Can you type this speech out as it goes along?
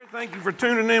Thank you for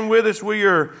tuning in with us. We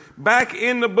are back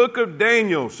in the book of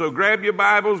Daniel. So grab your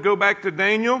Bibles, go back to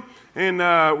Daniel, and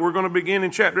we're going to begin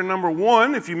in chapter number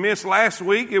 1. If you missed last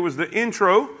week, it was the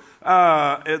intro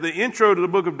to the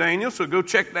book of Daniel. So go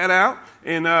check that out,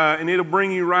 and it'll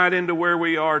bring you right into where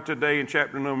we are today in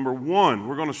chapter number 1.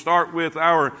 We're going to start with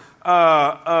our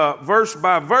verse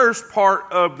by verse part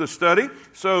of the study.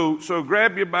 So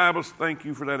grab your Bibles. Thank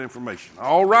you for that information.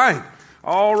 All right.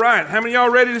 How many of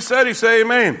y'all ready to study? Say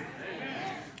amen.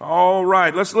 Amen. All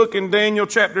right. Let's look in Daniel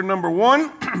chapter number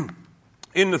 1.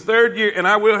 In the third year, and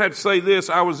I will have to say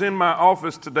this, I was in my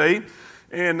office today,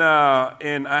 and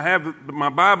I have my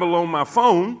Bible on my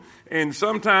phone, and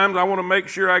sometimes I want to make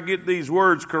sure I get these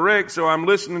words correct, so I'm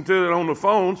listening to it on the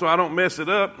phone so I don't mess it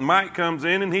up. Mike comes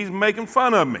in, and he's making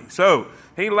fun of me. So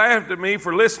he laughed at me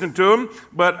for listening to him,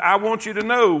 but I want you to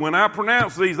know, when I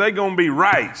pronounce these, they're going to be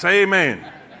right. Say amen.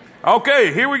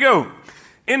 Okay, here we go.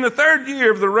 In the third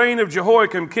year of the reign of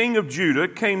Jehoiakim, king of Judah,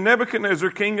 came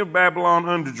Nebuchadnezzar, king of Babylon,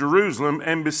 unto Jerusalem,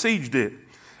 and besieged it.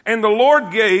 And the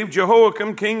Lord gave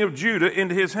Jehoiakim, king of Judah,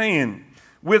 into his hand,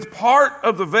 with part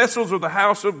of the vessels of the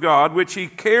house of God, which he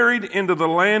carried into the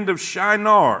land of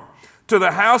Shinar, to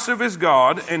the house of his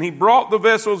God, and he brought the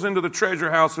vessels into the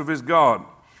treasure house of his God.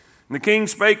 And the king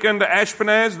spake unto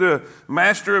Ashpenaz, the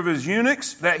master of his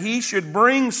eunuchs, that he should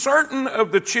bring certain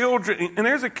of the children, and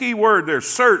there's a key word there,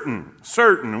 certain,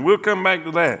 and we'll come back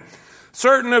to that.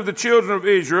 Certain of the children of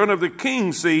Israel, and of the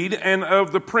king's seed, and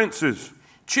of the princes,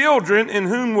 children in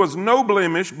whom was no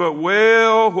blemish, but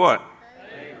well, what?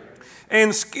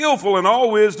 And skillful in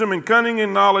all wisdom, and cunning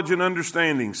in knowledge and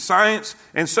understanding, science,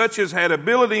 and such as had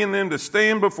ability in them to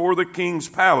stand before the king's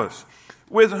palace,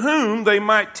 with whom they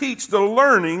might teach the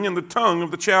learning and the tongue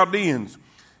of the Chaldeans.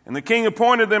 And the king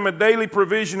appointed them a daily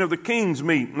provision of the king's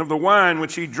meat and of the wine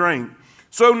which he drank,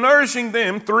 so nourishing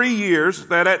them 3 years,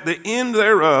 that at the end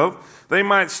thereof they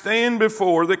might stand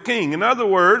before the king. In other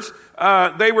words,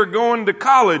 they were going to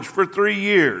college for 3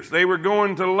 years. They were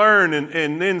going to learn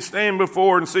and then stand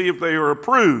before and see if they were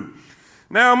approved.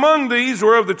 Now among these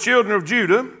were of the children of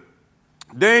Judah,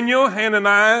 Daniel,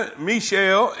 Hananiah,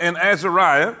 Mishael, and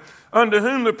Azariah, unto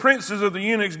whom the princes of the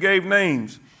eunuchs gave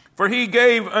names. For he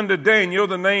gave unto Daniel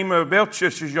the name of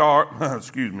Belteshazzar,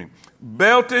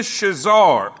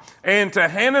 and to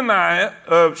Hananiah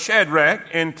of Shadrach,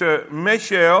 and to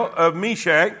Mishael of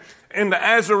Meshach, and to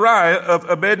Azariah of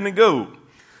Abednego.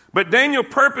 But Daniel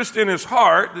purposed in his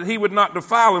heart that he would not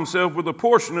defile himself with a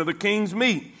portion of the king's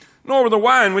meat, nor with the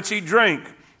wine which he drank.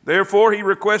 Therefore he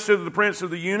requested of the prince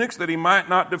of the eunuchs that he might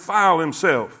not defile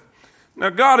himself. Now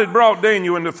God had brought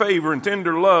Daniel into favor and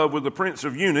tender love with the prince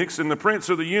of eunuchs, and the prince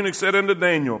of the eunuchs said unto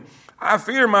Daniel, I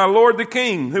fear my lord the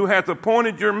king, who hath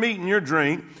appointed your meat and your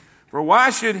drink, for why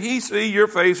should he see your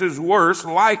faces worse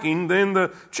liking than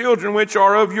the children which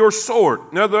are of your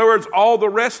sort? In other words, all the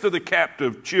rest of the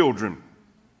captive children.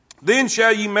 Then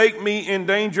shall ye make me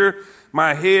endanger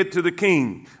my head to the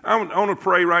king. I want to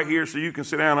pray right here so you can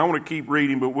sit down. I want to keep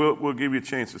reading, but we'll give you a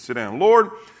chance to sit down.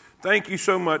 Lord, thank you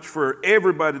so much for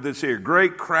everybody that's here.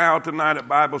 Great crowd tonight at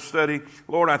Bible study.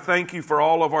 Lord, I thank you for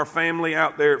all of our family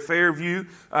out there at Fairview.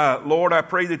 Lord, I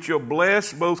pray that you'll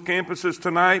bless both campuses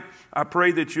tonight. I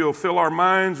pray that you'll fill our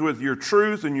minds with your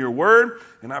truth and your word.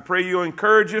 And I pray you'll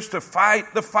encourage us to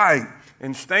fight the fight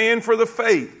and stand for the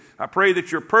faith. I pray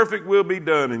that your perfect will be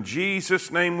done. In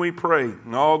Jesus' name we pray.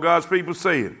 And all God's people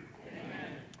say it.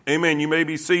 Amen. Amen. You may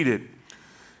be seated.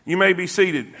 You may be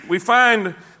seated. We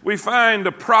find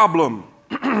a problem.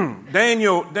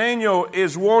 Daniel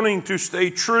is wanting to stay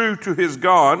true to his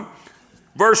God.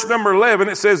 Verse number 11,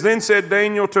 it says, Then said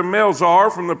Daniel to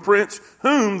Melzar, from the prince,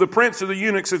 whom the prince of the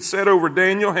eunuchs had set over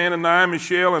Daniel, Hananiah,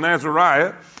 Mishael, and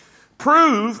Azariah,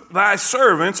 Prove thy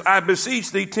servants, I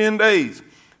beseech thee, 10 days,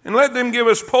 and let them give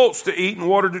us pulse to eat and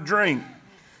water to drink.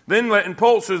 And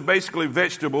pulse is basically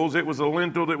vegetables. It was a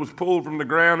lentil that was pulled from the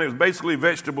ground. It was basically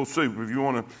vegetable soup, if you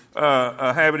want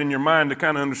to have it in your mind to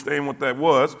kind of understand what that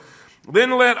was.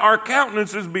 Then let our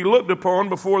countenances be looked upon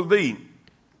before thee,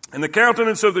 and the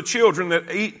countenance of the children that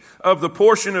eat of the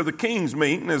portion of the king's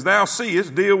meat, and as thou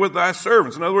seest, deal with thy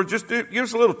servants. In other words, just give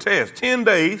us a little test, 10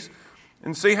 days,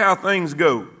 and see how things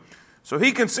go. So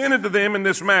he consented to them in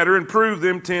this matter and proved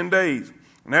them 10 days.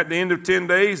 And at the end of 10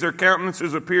 days, their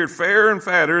countenances appeared fairer and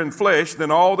fatter in flesh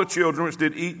than all the children which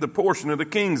did eat the portion of the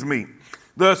king's meat.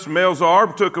 Thus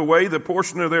Melzar took away the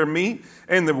portion of their meat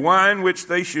and the wine which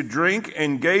they should drink,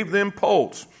 and gave them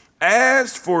pulse.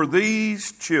 As for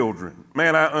these children,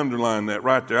 man, I underlined that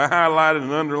right there. I highlighted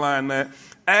and underlined that.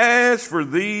 As for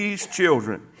these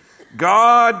children,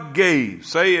 God gave.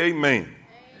 Say amen.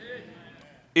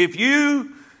 If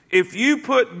if you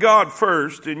put God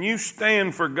first and you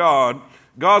stand for God,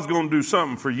 God's going to do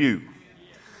something for you.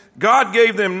 God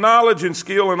gave them knowledge and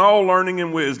skill in all learning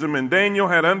and wisdom, and Daniel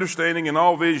had understanding in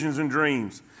all visions and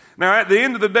dreams. Now, at the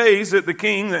end of the days that the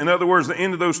king, in other words, the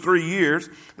end of those 3 years,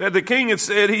 that the king had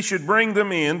said he should bring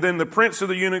them in, then the prince of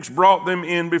the eunuchs brought them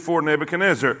in before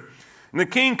Nebuchadnezzar. And the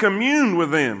king communed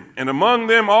with them, and among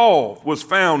them all was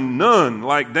found none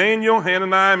like Daniel,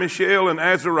 Hananiah, Mishael, and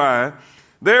Azariah.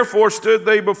 Therefore stood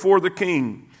they before the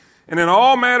king. And in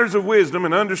all matters of wisdom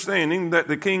and understanding that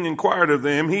the king inquired of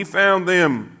them, he found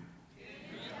them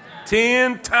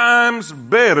 10 times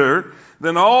better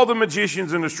than all the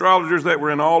magicians and astrologers that were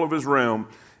in all of his realm.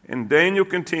 And Daniel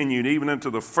continued even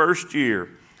unto the first year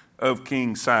of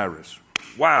King Cyrus.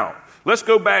 Wow. Let's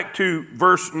go back to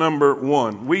verse number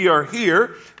 1. We are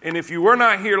here, and if you were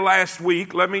not here last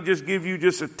week, let me just give you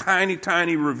just a tiny,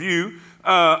 tiny review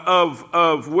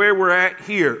of where we're at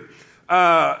here.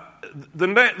 The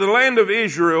land of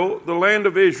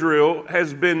Israel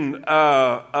has been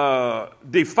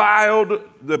defiled.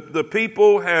 The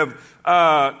people have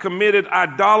committed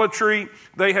idolatry.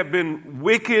 They have been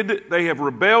wicked. They have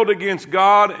rebelled against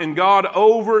God, and God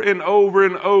over and over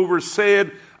and over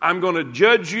said, I'm going to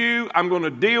judge you. I'm going to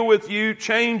deal with you.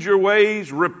 Change your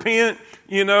ways. Repent.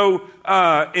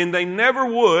 And they never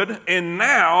would. And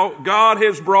now God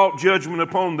has brought judgment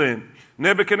upon them.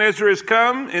 Nebuchadnezzar has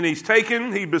come and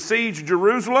he besieged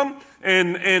Jerusalem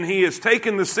and he has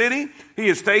taken the city. He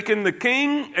has taken the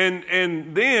king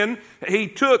and then he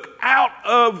took out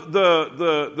of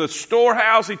the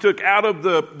storehouse, he took out of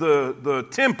the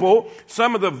temple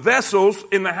some of the vessels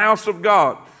in the house of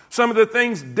God. Some of the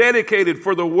things dedicated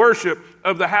for the worship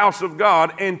of the house of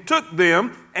God, and took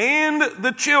them and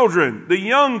the children, the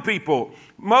young people.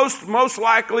 Most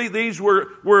likely these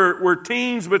were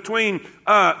teens between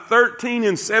 13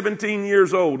 and 17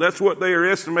 years old. That's what they are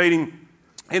estimating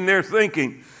in their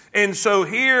thinking. And so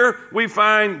here we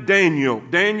find Daniel.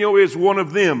 Daniel is one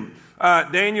of them.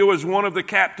 Daniel is one of the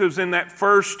captives in that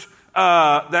first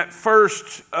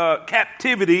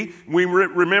captivity. We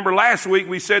remember last week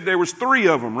we said there was 3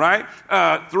 of them, right?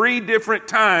 3 different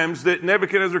times that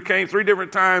Nebuchadnezzar came, 3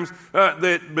 different times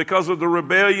that because of the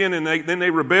rebellion, and then they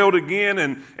rebelled again,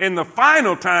 and the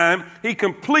final time he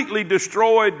completely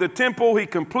destroyed the temple, he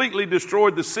completely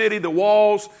destroyed the city, the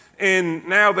walls, and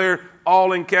now they're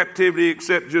all in captivity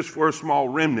except just for a small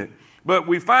remnant. But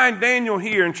we find Daniel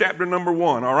here in chapter number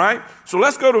 1, all right? So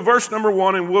let's go to verse number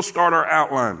 1 and we'll start our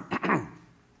outline.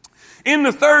 In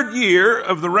the 3rd year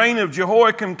of the reign of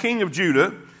Jehoiakim, king of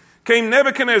Judah, came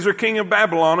Nebuchadnezzar, king of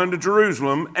Babylon, unto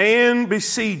Jerusalem and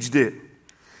besieged it.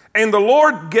 And the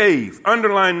Lord gave,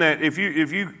 underline that. If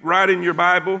you write in your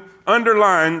Bible,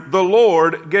 underline, the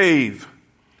Lord gave.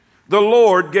 The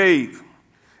Lord gave.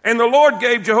 And the Lord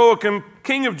gave Jehoiakim,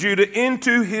 king of Judah,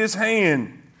 into his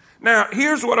hand. Now,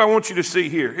 here's what I want you to see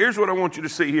here.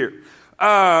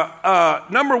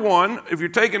 Number 1, if you're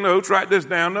taking notes, write this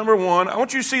down. Number 1, I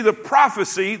want you to see the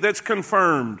prophecy that's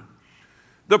confirmed.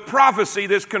 The prophecy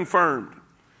that's confirmed.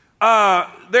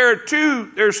 There's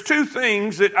 2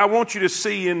 things that I want you to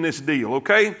see in this deal,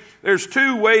 okay? There's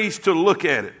 2 ways to look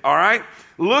at it, all right?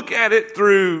 Look at it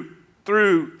through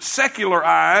secular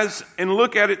eyes and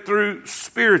look at it through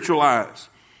spiritual eyes.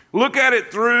 Look at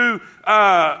it through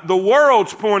the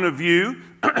world's point of view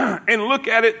and look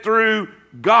at it through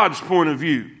God's point of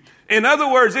view. In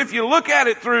other words, if you look at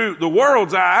it through the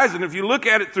world's eyes and if you look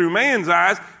at it through man's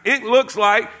eyes, it looks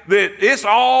like that it's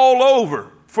all over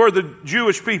for the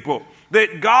Jewish people.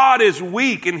 That God is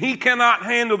weak and he cannot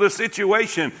handle the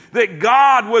situation. That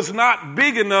God was not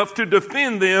big enough to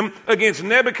defend them against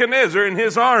Nebuchadnezzar and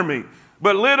his army.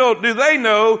 But little do they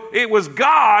know it was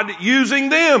God using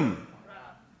them.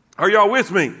 Are y'all with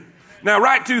me? Now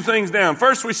write 2 things down.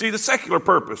 First, we see the secular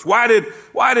purpose. Why did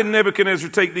Nebuchadnezzar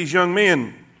take these young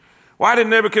men? Why did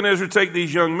Nebuchadnezzar take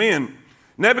these young men?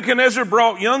 Nebuchadnezzar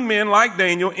brought young men like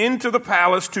Daniel into the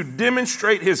palace to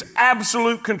demonstrate his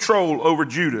absolute control over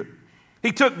Judah.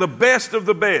 He took the best of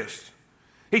the best.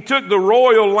 He took the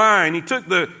royal line. He took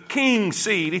the king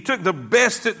seed. He took the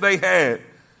best that they had.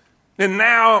 And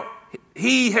now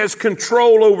he has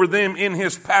control over them in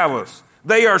his palace.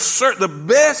 They are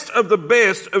the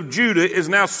best of Judah is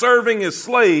now serving as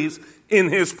slaves in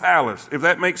his palace. If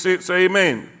that makes sense, say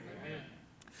amen. Amen.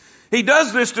 He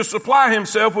does this to supply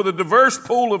himself with a diverse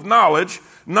pool of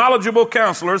knowledgeable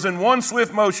counselors. In one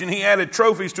swift motion, he added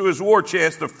trophies to his war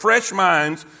chest of fresh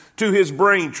minds to his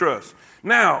brain trust.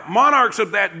 Now, monarchs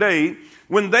of that day,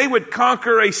 when they would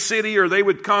conquer a city or they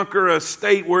would conquer a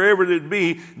state, wherever it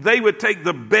be, they would take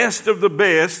the best of the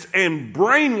best and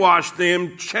brainwash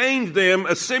them, change them,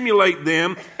 assimilate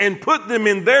them, and put them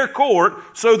in their court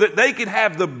so that they could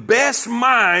have the best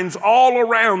minds all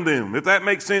around them. If that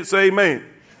makes sense, amen.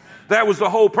 That was the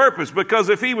whole purpose, because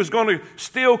if he was going to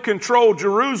still control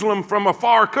Jerusalem from a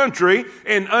far country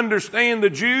and understand the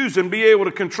Jews and be able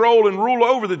to control and rule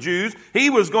over the Jews, he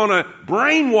was going to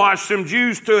brainwash some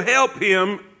Jews to help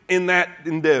him in that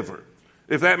endeavor.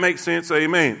 If that makes sense,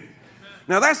 amen.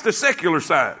 Now that's the secular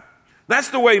side. That's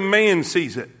the way man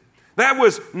sees it. That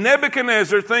was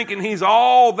Nebuchadnezzar thinking he's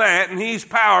all that and he's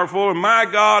powerful and my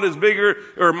God is bigger,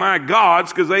 or my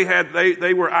gods, because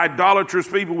they were idolatrous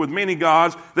people with many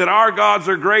gods, that our gods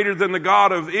are greater than the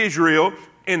God of Israel.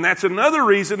 And that's another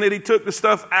reason that he took the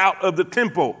stuff out of the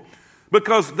temple,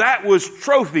 because that was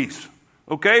trophies.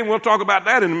 Okay, we'll talk about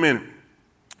that in a minute.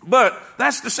 But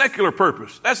that's the secular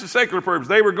purpose. That's the secular purpose.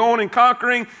 They were going and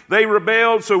conquering. They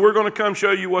rebelled, so we're going to come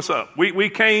show you what's up. We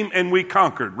came and we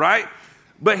conquered, right?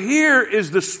 But here is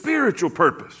the spiritual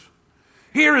purpose.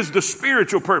 Here is the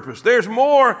spiritual purpose. There's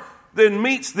more than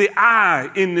meets the eye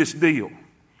in this deal.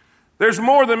 There's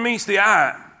more than meets the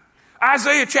eye.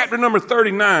 Isaiah chapter number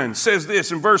 39 says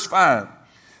this in verse 5.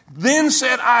 Then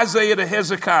said Isaiah to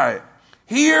Hezekiah,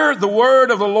 hear the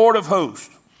word of the Lord of hosts.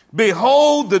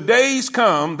 Behold, the days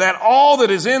come that all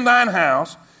that is in thine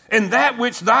house and that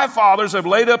which thy fathers have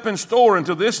laid up in store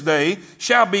until this day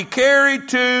shall be carried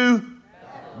to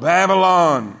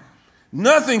Babylon.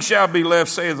 Nothing shall be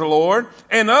left, saith the Lord,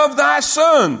 and of thy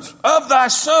sons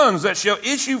that shall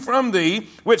issue from thee,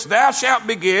 which thou shalt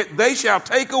beget, they shall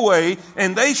take away,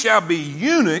 and they shall be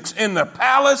eunuchs in the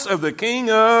palace of the king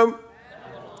of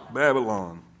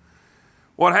Babylon.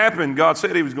 What happened? God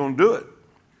said he was going to do it.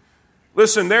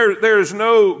 Listen, there is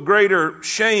no greater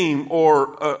shame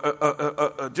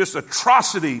or just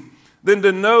atrocity than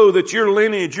to know that your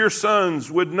lineage, your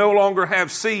sons, would no longer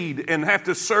have seed and have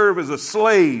to serve as a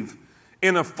slave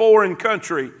in a foreign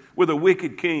country with a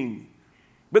wicked king.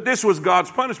 But this was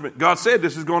God's punishment. God said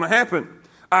this is going to happen.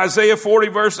 Isaiah 40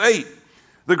 verse 8,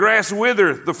 the grass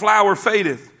withereth, the flower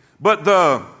fadeth, but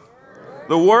the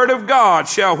word of God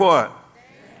shall what?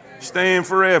 Stand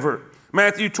forever.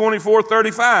 Matthew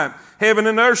 24:35, heaven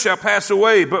and earth shall pass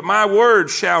away, but my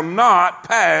word shall not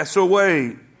pass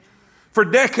away. For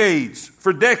decades,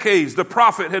 the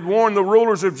prophet had warned the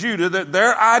rulers of Judah that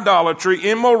their idolatry,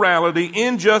 immorality,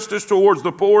 injustice towards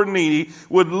the poor and needy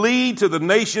would lead to the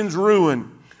nation's ruin.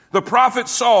 The prophet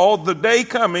saw the day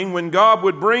coming when God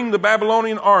would bring the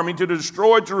Babylonian army to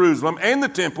destroy Jerusalem and the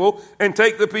temple and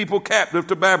take the people captive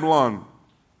to Babylon.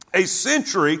 A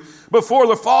century before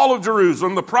the fall of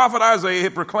Jerusalem, the prophet Isaiah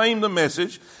had proclaimed the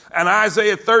message, and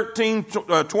Isaiah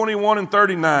 13:21 and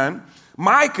 39,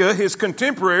 Micah, his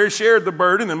contemporary, shared the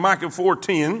burden in Micah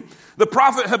 4:10. The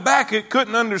prophet Habakkuk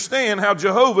couldn't understand how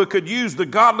Jehovah could use the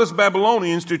godless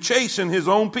Babylonians to chasten his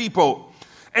own people.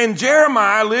 And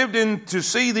Jeremiah lived in to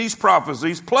see these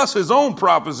prophecies, plus his own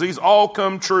prophecies, all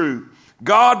come true.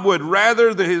 God would rather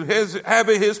have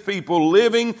his people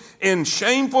living in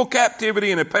shameful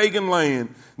captivity in a pagan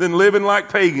land than living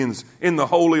like pagans in the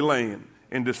Holy Land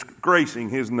and disgracing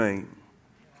his name.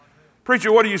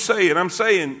 Preacher, what are you saying? I'm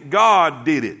saying God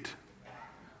did it.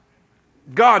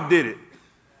 God did it.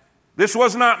 This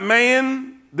was not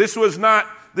man. This was not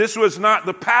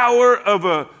the power of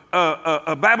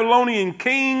a Babylonian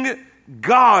king.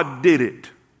 God did it.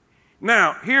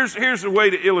 Now, here's a way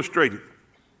to illustrate it.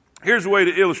 Here's a way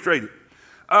to illustrate it.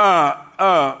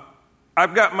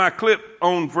 I've got my clip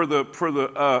on for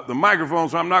the microphone,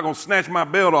 so I'm not going to snatch my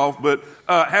belt off. But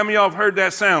how many of y'all have heard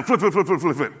that sound? Flip, flip, flip, flip,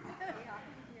 flip, flip.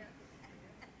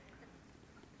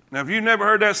 Now, if you've never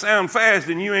heard that sound fast,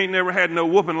 then you ain't never had no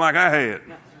whooping like I had.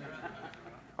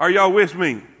 Are y'all with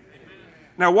me?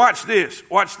 Now, watch this.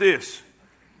 Watch this.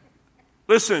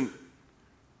 Listen,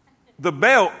 the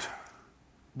belt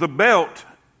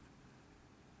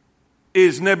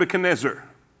is Nebuchadnezzar.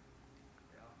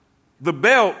 The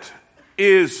belt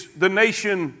is the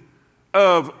nation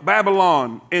of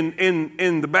Babylon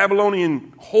and the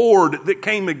Babylonian horde that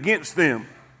came against them.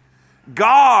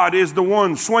 God is the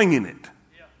one swinging it.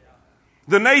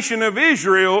 The nation of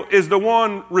Israel is the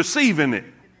one receiving it.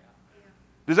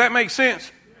 Does that make sense?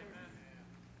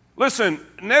 Listen,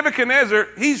 Nebuchadnezzar,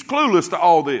 he's clueless to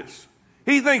all this.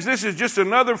 He thinks this is just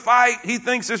another fight. He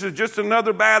thinks this is just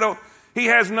another battle. He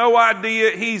has no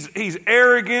idea. He's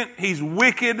arrogant. He's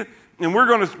wicked. And we're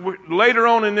going to, later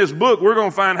on in this book, we're going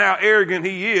to find how arrogant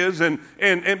he is.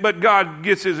 But God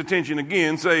gets his attention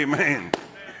again. Say amen.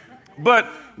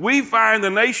 But we find the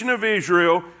nation of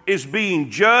Israel is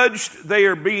being judged. They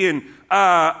are being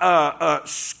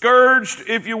scourged,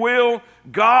 if you will.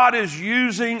 God is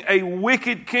using a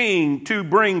wicked king to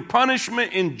bring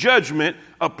punishment and judgment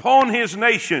upon his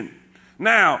nation.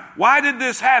 Now, why did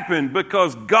this happen?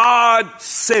 Because God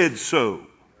said so.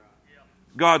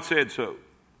 God said so.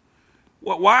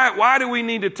 Why do we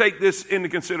need to take this into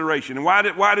consideration? And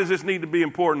why does this need to be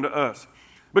important to us?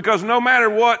 Because no matter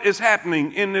what is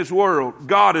happening in this world,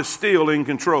 God is still in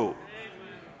control.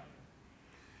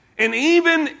 And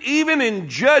even in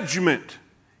judgment,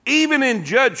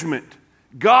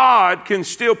 God can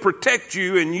still protect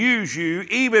you and use you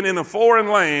even in a foreign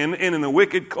land and in a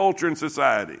wicked culture and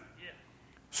society.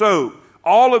 So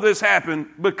all of this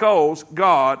happened because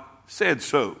God said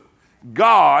so.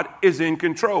 God is in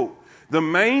control. The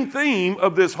main theme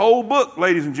of this whole book,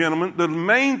 ladies and gentlemen, the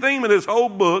main theme of this whole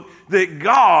book, that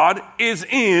God is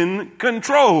in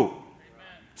control. Amen.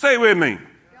 Say it with me.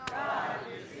 God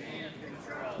is in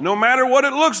control. No matter what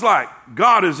it looks like,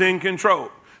 God is in control.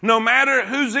 No matter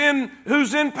who's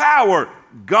in power,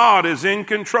 God is in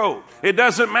control. It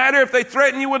doesn't matter if they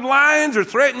threaten you with lions or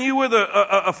threaten you with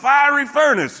a fiery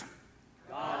furnace.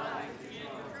 God is in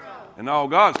control. And all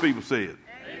God's people say it.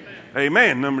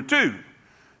 Amen. Number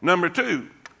two,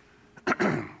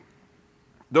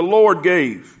 the Lord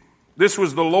gave. This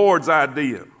was the Lord's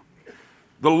idea.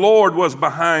 The Lord was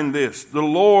behind this. The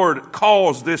Lord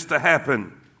caused this to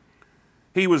happen.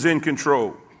 He was in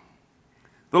control.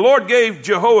 The Lord gave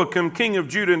Jehoiakim, king of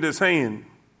Judah, into his hand,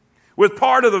 with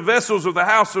part of the vessels of the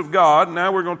house of God.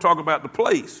 Now we're going to talk about the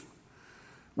place,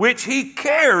 which he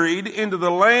carried into the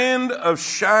land of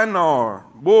Shinar.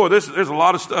 Boy, there's a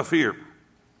lot of stuff here.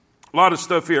 A lot of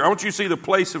stuff here. I want you to see the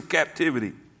place of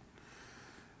captivity.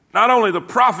 Not only the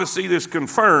prophecy that's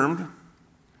confirmed,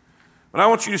 but I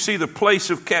want you to see the place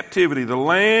of captivity, the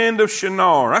land of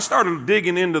Shinar. I started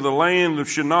digging into the land of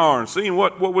Shinar and seeing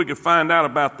what we could find out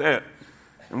about that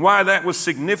and why that was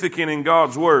significant in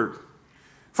God's word.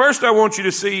 First, I want you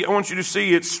to see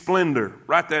its splendor.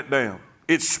 Write that down.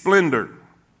 Its splendor.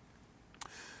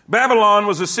 Babylon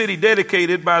was a city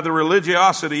dedicated by the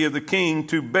religiosity of the king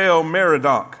to Baal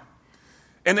Merodach.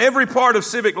 And every part of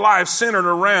civic life centered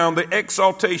around the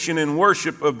exaltation and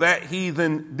worship of that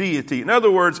heathen deity. In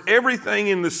other words, everything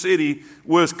in the city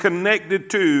was connected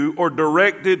to or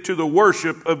directed to the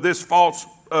worship of this false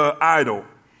idol.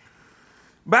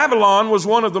 Babylon was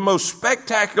one of the most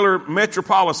spectacular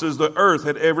metropolises the earth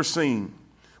had ever seen.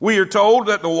 We are told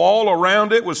that the wall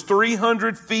around it was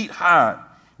 300 feet high,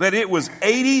 that it was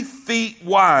 80 feet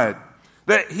wide,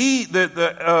 that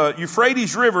the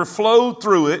Euphrates River flowed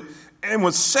through it and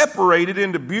was separated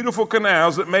into beautiful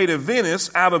canals that made a Venice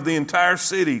out of the entire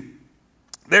city.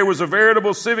 There was a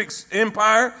veritable civic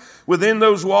empire within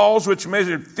those walls, which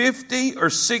measured 50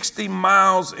 or 60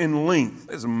 miles in length.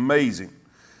 That's amazing.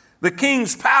 The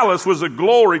king's palace was a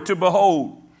glory to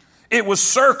behold. It was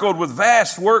circled with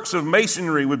vast works of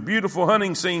masonry with beautiful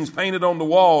hunting scenes painted on the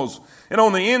walls. And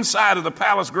on the inside of the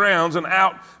palace grounds, and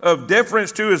out of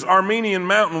deference to his Armenian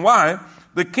mountain wife,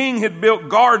 the king had built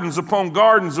gardens upon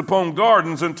gardens upon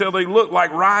gardens until they looked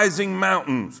like rising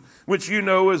mountains, which you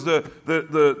know is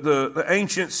the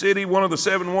ancient city, one of the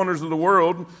seven wonders of the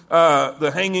world,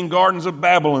 the Hanging Gardens of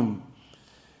Babylon.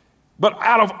 But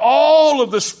out of all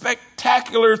of the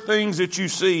spectacular things that you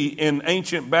see in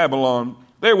ancient Babylon,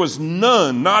 there was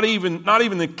none, not even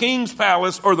the king's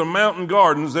palace or the mountain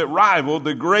gardens, that rivaled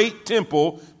the great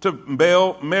temple to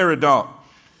Baal Merodach.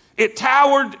 It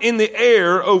towered in the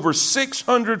air over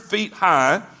 600 feet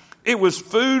high. It was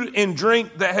food and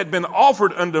drink that had been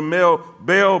offered unto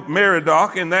Baal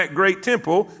Merodach in that great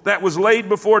temple that was laid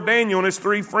before Daniel and his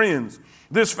three friends.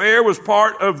 This fare was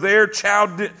part of their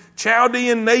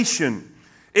Chaldean nation.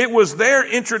 It was their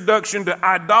introduction to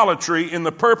idolatry, and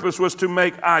the purpose was to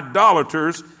make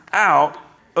idolaters out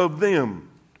of them.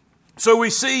 So we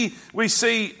see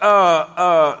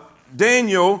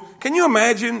Daniel. Can you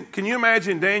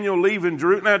imagine Daniel leaving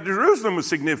Jerusalem? Now, Jerusalem was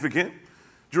significant.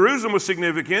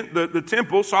 The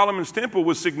temple, Solomon's temple,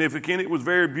 was significant. It was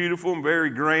very beautiful and very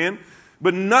grand,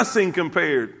 but nothing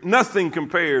compared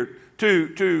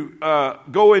to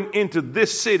going into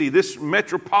this city, this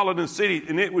metropolitan city,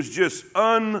 and it was just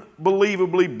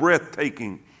unbelievably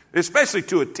breathtaking, especially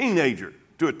to a teenager.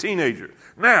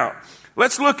 Now,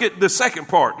 let's look at the second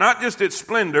part, not just its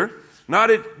splendor,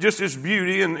 not just its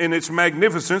beauty and its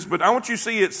magnificence, but I want you to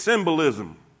see its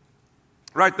symbolism.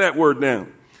 Write that word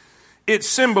down. Its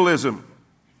symbolism.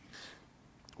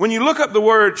 When you look up the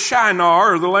word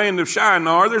Shinar, or the land of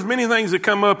Shinar, there's many things that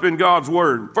come up in God's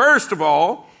word. First of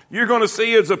all, you're going to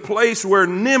see it's a place where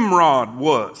Nimrod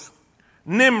was.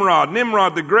 Nimrod.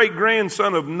 Nimrod, the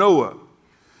great-grandson of Noah.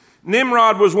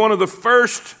 Nimrod was one of the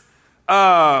first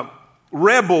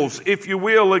rebels, if you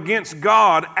will, against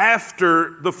God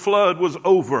after the flood was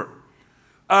over.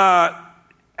 How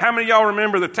many of y'all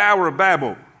remember the Tower of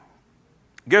Babel?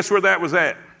 Guess where that was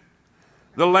at?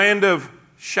 The land of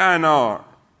Shinar.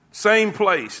 Same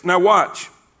place. Now watch.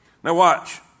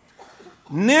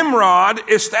 Nimrod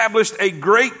established a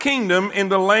great kingdom in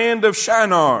the land of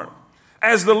Shinar.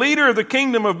 As the leader of the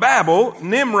kingdom of Babel,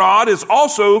 Nimrod is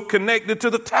also connected to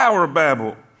the Tower of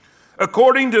Babel.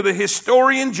 According to the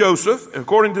historian Joseph,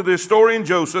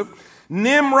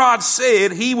 Nimrod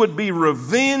said he would be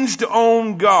revenged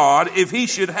on God if he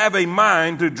should have a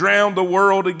mind to drown the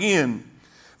world again.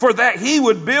 For that he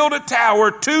would build a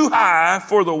tower too high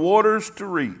for the waters to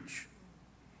reach.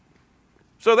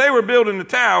 So they were building the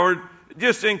tower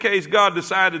just in case God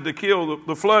decided to kill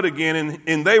the flood again,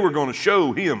 and they were going to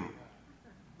show him.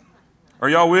 Are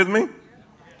y'all with me?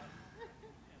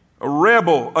 A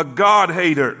rebel, a God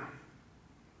hater.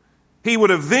 He would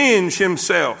avenge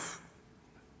himself.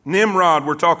 Nimrod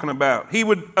we're talking about. He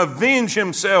would avenge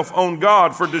himself on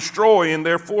God for destroying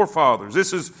their forefathers.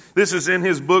 This is in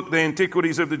his book, The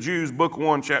Antiquities of the Jews, book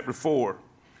 1, chapter 4.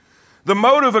 The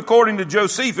motive, according to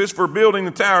Josephus, for building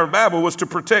the Tower of Babel was to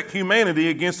protect humanity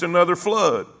against another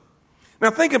flood.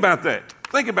 Now think about that.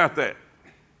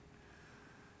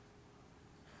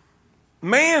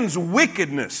 Man's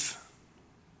wickedness,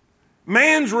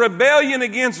 man's rebellion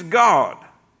against God,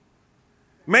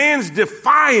 man's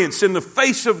defiance in the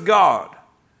face of God.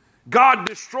 God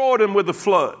destroyed them with the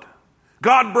flood.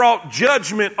 God brought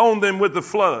judgment on them with the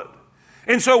flood.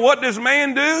 And so what does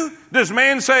man do? Does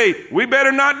man say, we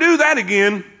better not do that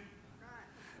again?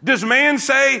 Does man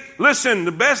say, listen,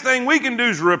 the best thing we can do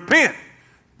is repent.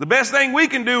 The best thing we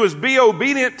can do is be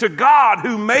obedient to God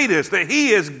who made us, that he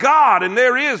is God and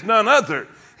there is none other.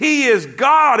 He is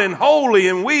God and holy,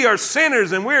 and we are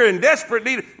sinners and we're in desperate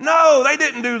need. No, they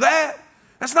didn't do that.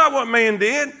 That's not what man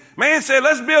did. Man said,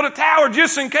 let's build a tower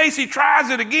just in case he tries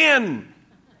it again.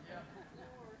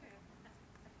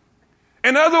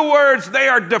 In other words, they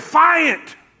are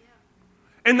defiant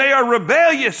and they are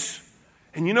rebellious.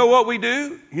 And you know what we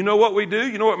do? You know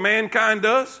what mankind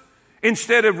does?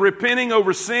 Instead of repenting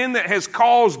over sin that has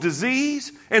caused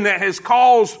disease and that has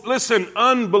caused,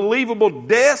 unbelievable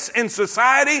deaths in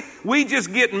society, we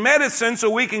just get medicine so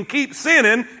we can keep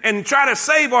sinning and try to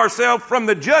save ourselves from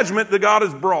the judgment that God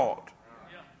has brought.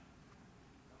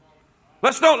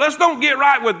 Let's don't get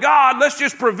right with God. Let's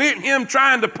just prevent him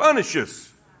trying to punish us.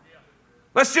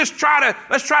 Let's try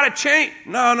to change.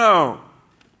 No.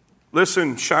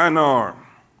 Listen, Shinar.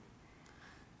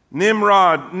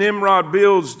 Nimrod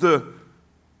builds the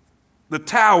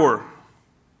tower.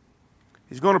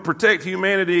 He's going to protect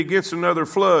humanity against another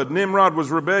flood. Nimrod was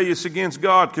rebellious against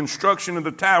God. Construction of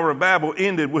the Tower of Babel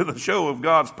ended with a show of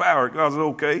God's power. God said,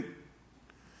 okay.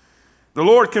 The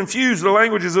Lord confused the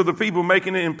languages of the people,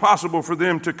 making it impossible for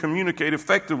them to communicate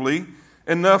effectively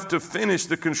enough to finish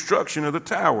the construction of the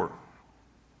tower.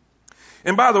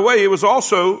 And by the way, it was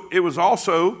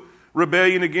also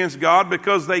rebellion against God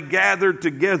because they gathered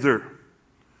together.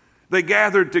 They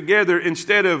gathered together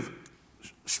instead of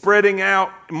spreading out,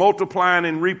 multiplying,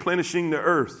 and replenishing the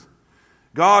earth.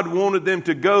 God wanted them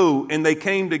to go, and they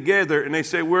came together, and they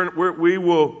said, we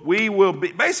will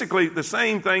be, basically the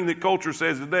same thing that culture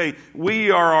says today,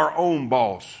 we are our own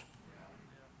boss.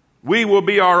 We will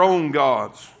be our own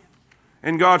gods.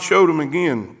 And God showed them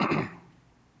again.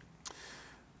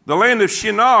 The land of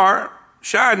Shinar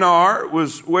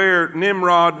was where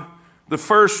Nimrod, the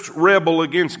first rebel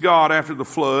against God after the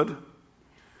flood.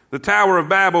 The Tower of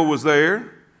Babel was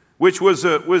there, which was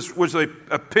a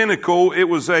pinnacle. It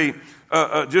was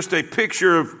just a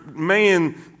picture of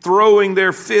man throwing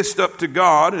their fist up to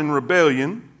God in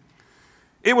rebellion.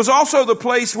 It was also the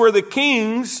place where the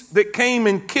kings that came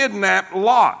and kidnapped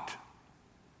Lot.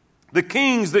 The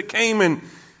kings that came and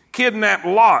kidnapped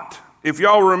Lot. If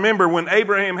y'all remember when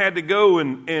Abraham had to go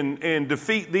and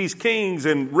defeat these kings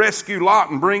and rescue Lot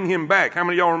and bring him back. How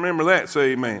many of y'all remember that?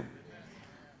 Say amen.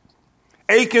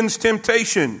 Achan's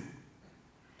temptation.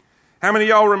 How many of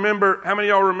y'all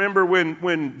remember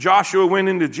when Joshua went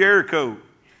into Jericho?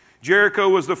 Jericho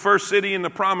was the first city in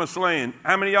the promised land.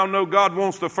 How many of y'all know God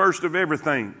wants the first of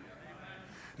everything?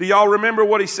 Do y'all remember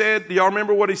what he said? Do y'all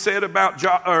remember what he said about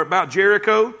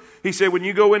Jericho? He said, when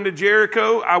you go into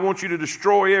Jericho, I want you to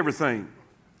destroy everything.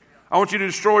 I want you to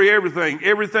destroy everything.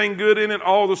 Everything good in it,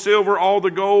 all the silver, all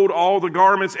the gold, all the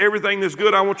garments, everything that's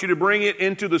good, I want you to bring it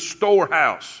into the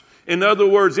storehouse. In other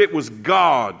words, it was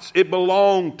God's. It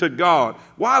belonged to God.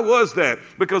 Why was that?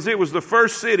 Because it was the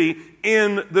first city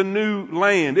in the new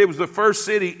land. It was the first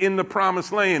city in the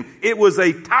promised land. It was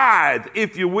a tithe,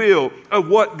 if you will, of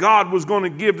what God was going to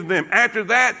give to them. After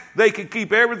that, they could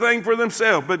keep everything for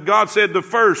themselves. But God said, the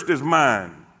first is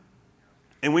mine.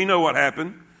 And we know what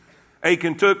happened.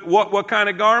 Achan took what kind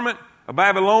of garment? A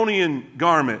Babylonian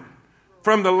garment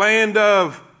from the land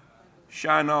of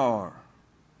Shinar.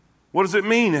 What does it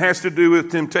mean? It has to do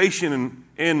with temptation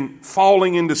and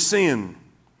falling into sin.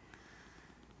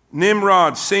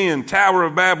 Nimrod, sin. Tower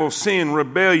of Babel, sin.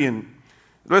 Rebellion.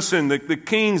 Listen, the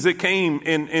kings that came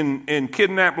and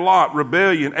kidnapped Lot,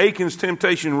 rebellion. Achan's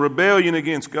temptation, rebellion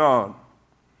against God.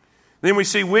 Then we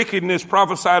see wickedness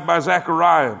prophesied by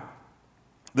Zechariah.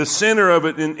 The center of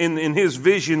it in his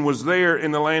vision was there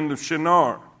in the land of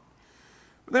Shinar.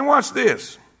 But then watch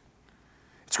this.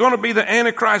 It's going to be the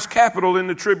Antichrist capital in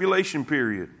the tribulation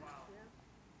period.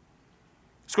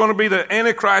 It's going to be the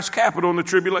Antichrist capital in the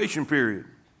tribulation period.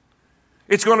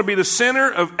 It's going to be the center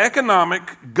of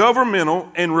economic, governmental,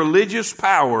 and religious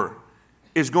power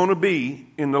is going to be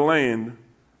in the land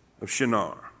of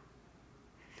Shinar.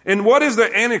 And what is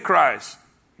the Antichrist?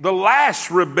 The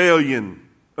last rebellion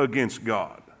against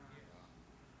God.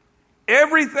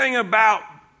 Everything about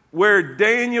where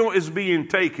Daniel is being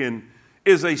taken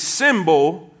is a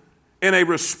symbol and a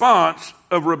response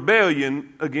of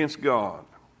rebellion against God.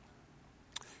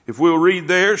 If we'll read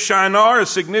there, Shinar is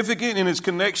significant in its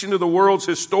connection to the world's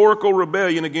historical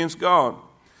rebellion against God.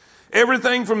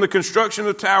 Everything from the construction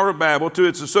of the Tower of Babel to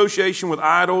its association with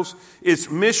idols,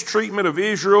 its mistreatment of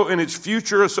Israel, and its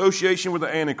future association with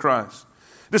the Antichrist.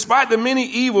 Despite the many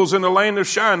evils in the land of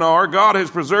Shinar, God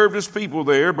has preserved his people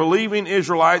there. Believing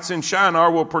Israelites in Shinar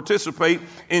will participate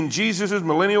in Jesus'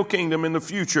 millennial kingdom in the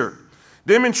future,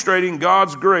 demonstrating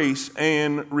God's grace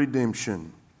and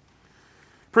redemption.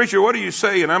 Preacher, what are you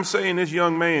saying? I'm saying this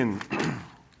young man,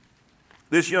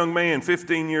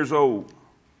 15 years old,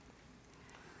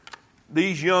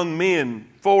 these young men,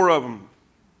 4 of them,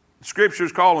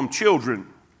 scriptures call them children.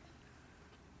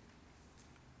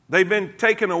 They've been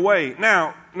taken away.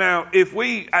 Now, I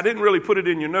didn't really put it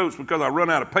in your notes because I run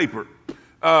out of paper.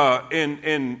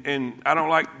 And I don't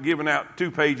like giving out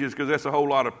 2 pages because that's a whole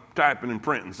lot of typing and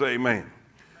printing. Say amen.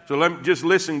 So let me just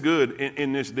listen good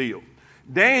in this deal.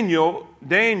 Daniel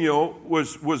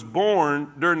was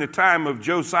born during the time of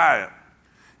Josiah.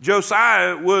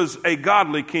 Josiah was a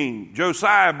godly king.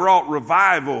 Josiah brought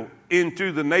revival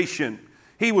into the nation.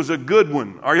 He was a good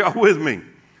one. Are y'all with me?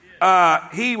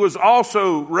 He was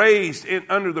also raised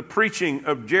under the preaching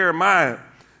of Jeremiah,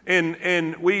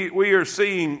 and we are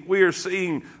seeing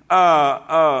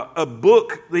a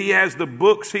book. He has the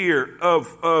books here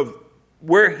of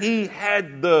where he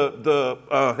had the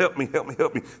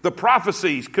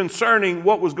prophecies concerning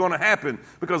what was going to happen.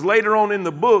 Because later on in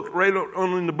the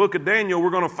book of Daniel,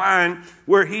 we're going to find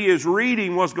where he is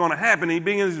reading what's going to happen. He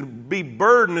begins to be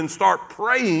burdened and start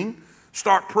praying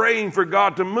for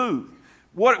God to move.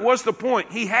 What's the point?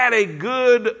 He had a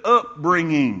good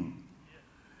upbringing.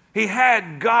 He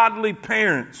had godly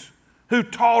parents who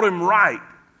taught him right.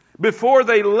 Before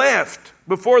they left,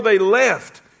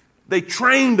 they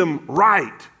trained him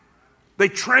right. They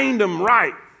trained him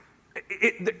right.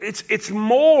 It's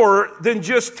more than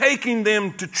just taking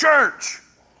them to church.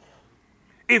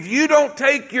 If you don't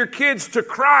take your kids to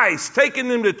Christ, taking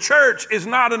them to church is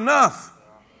not enough.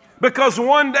 Because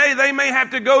one day they may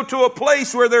have to go to a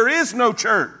place where there is no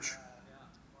church.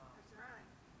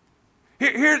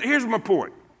 Here's my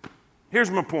point.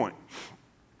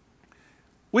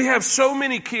 We have so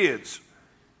many kids.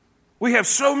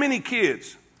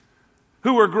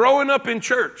 Who are growing up in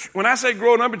church. When I say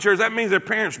growing up in church, that means their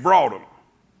parents brought them.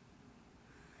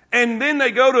 And then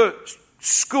they go to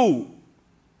school.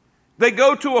 They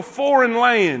go to a foreign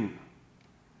land.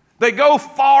 They go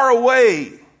far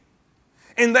away.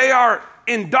 And they are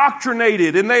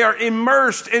indoctrinated and they are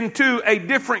immersed into a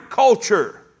different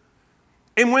culture.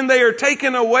 And when they are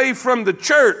taken away from the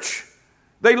church,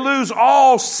 they lose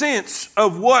all sense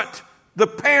of what the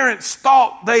parents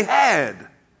thought they had.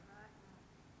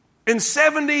 And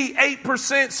 78%,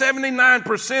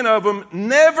 79% of them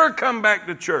never come back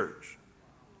to church.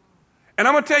 And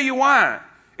I'm going to tell you why.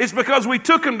 It's because we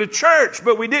took them to church,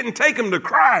 but we didn't take them to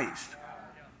Christ.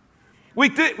 We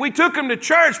took them to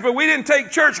church, but we didn't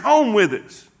take church home with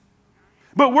us.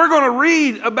 But we're going to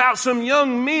read about some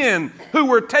young men who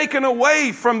were taken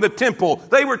away from the temple.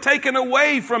 They were taken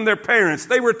away from their parents.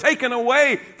 They were taken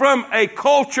away from a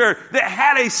culture that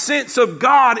had a sense of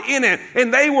God in it.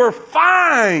 And they were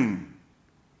fine.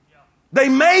 They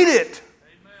made it.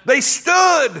 They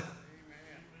stood.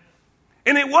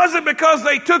 And it wasn't because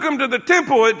they took them to the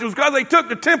temple. It was because they took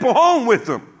the temple home with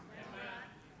them.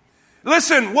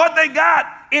 Listen, what they got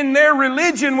in their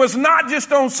religion was not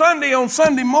just on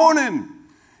Sunday morning.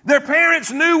 Their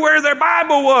parents knew where their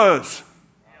Bible was.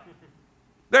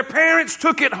 Their parents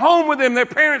took it home with them. Their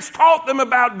parents taught them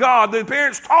about God. Their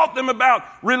parents taught them about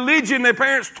religion. Their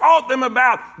parents taught them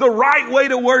about the right way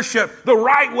to worship, the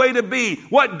right way to be,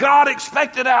 what God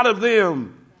expected out of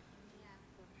them.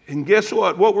 And guess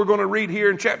what? What we're going to read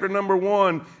here in chapter number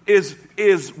 1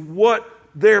 is what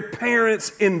their parents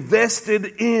invested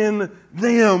in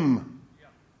them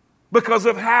because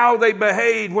of how they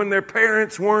behaved when their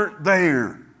parents weren't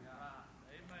there.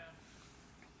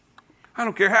 I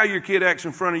don't care how your kid acts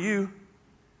in front of you.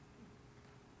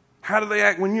 How do they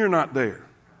act when you're not there?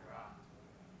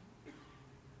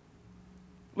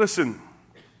 Listen.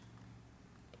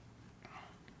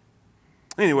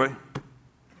 Anyway,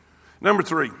 number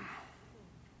 3.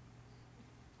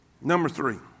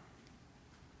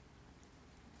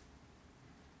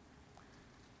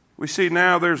 We see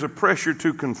now there's a pressure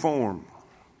to conform.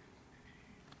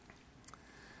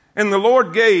 And the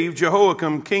Lord gave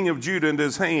Jehoiakim, king of Judah, into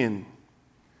his hand,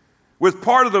 with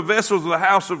part of the vessels of the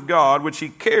house of God, which he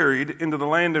carried into the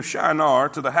land of Shinar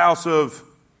to the house of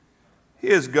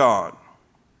his God.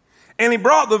 And he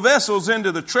brought the vessels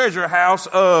into the treasure house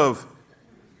of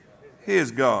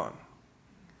his God.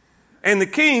 And the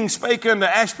king spake unto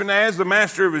Ashpenaz, the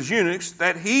master of his eunuchs,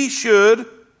 that he should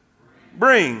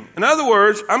bring. In other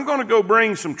words, I'm going to go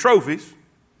bring some trophies.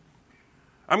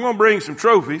 I'm going to bring some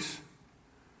trophies.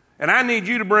 And I need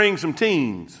you to bring some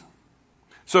teens.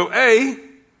 So A,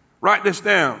 write this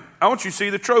down. I want you to see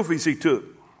the trophies he took.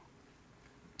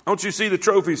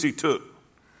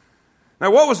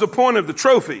 Now, what was the point of the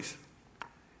trophies?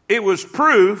 It was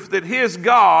proof that his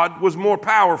God was more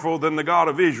powerful than the God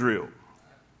of Israel.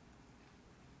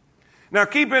 Now,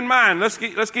 keep in mind, let's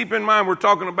keep in mind we're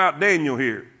talking about Daniel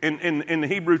here in the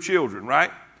Hebrew children,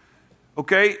 right?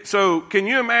 Okay, so can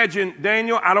you imagine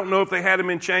Daniel? I don't know if they had him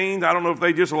in chains. I don't know if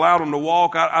they just allowed him to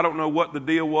walk. I don't know what the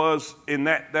deal was in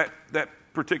that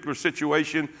particular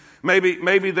situation. Maybe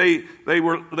they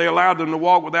allowed them to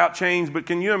walk without chains. But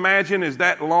can you imagine is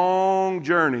that long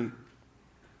journey,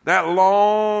 that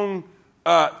long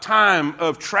time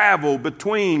of travel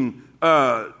between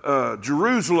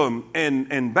Jerusalem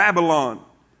and Babylon?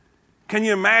 Can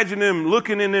you imagine them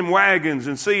looking in them wagons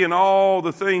and seeing all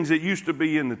the things that used to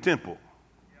be in the temple?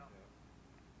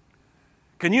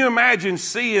 Can you imagine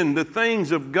seeing the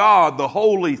things of God, the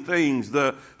holy things,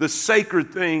 the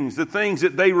sacred things, the things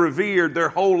that they revered their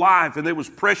whole life and that was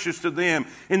precious to them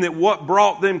and that what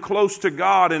brought them close to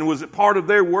God and was a part of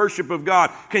their worship of God?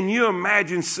 Can you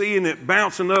imagine seeing it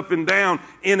bouncing up and down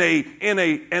in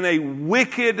a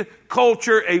wicked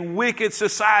culture, a wicked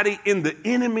society in the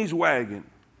enemy's wagon?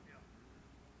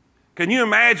 Can you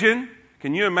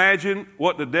imagine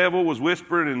what the devil was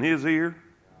whispering in his ear?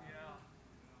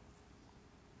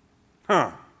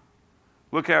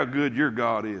 Look how good your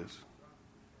God is.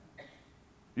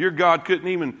 Your God couldn't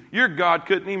even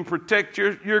protect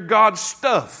your God's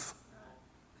stuff.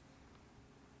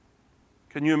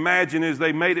 Can you imagine as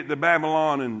they made it to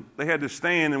Babylon and they had to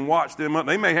stand and watch them up?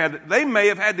 They may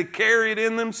have had to carry it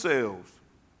in themselves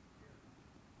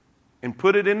and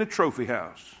put it in the trophy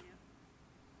house.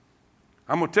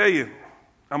 I'm going to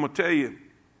tell you,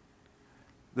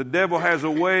 the devil has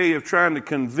a way of trying to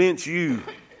convince you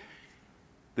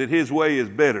that his way is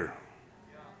better.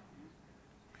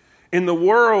 And the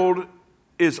world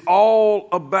is all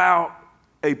about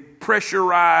a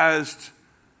pressurized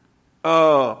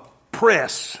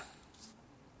press.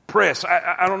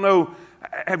 I don't know.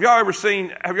 Have y'all ever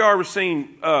seen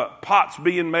pots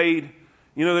being made?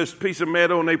 You know, this piece of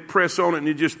metal and they press on it and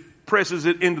it just presses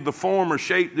it into the form or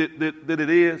shape that it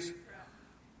is.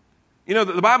 You know,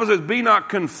 the Bible says, be not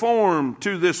conformed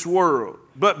to this world,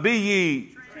 but be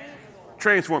ye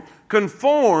transformed.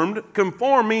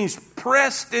 Conform means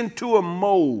pressed into a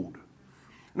mold.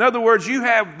 In other words, you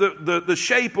have the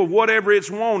shape of whatever it's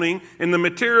wanting and the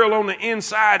material on the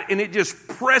inside, and it just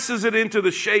presses it into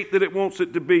the shape that it wants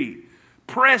it to be.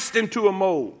 Pressed into a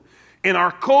mold. In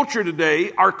our culture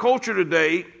today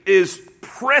is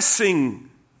pressing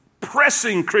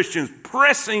Christians,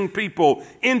 pressing people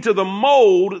into the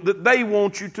mold that they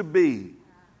want you to be.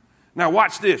 Now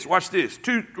watch this.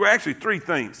 Three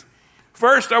things.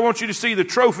 First, I want you to see the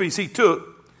trophies he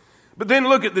took, but then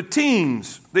look at the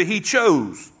teams that he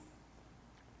chose.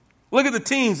 Look at the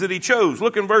teams that he chose.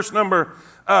 Look in verse number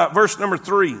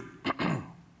 3.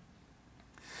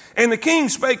 And the king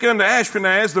spake unto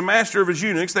Ashpenaz, the master of his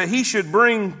eunuchs, that he should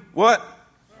bring what?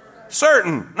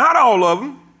 Certain. Not all of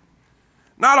them.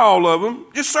 Not all of them,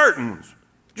 just certain ones.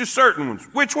 Just certain ones.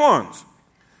 Which ones?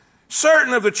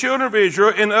 Certain of the children of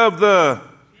Israel and of the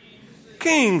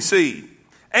king's seed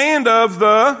and of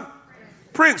the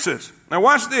princes. Now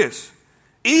watch this.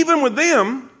 Even with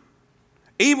them,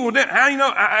 how many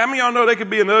of y'all know they could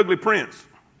be an ugly prince?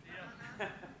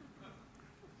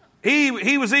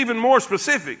 He was even more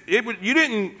specific. You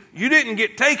didn't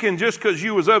get taken just because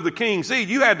you was of the king's seed.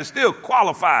 You had to still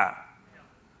qualify.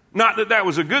 Not that that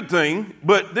was a good thing,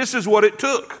 but this is what it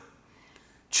took.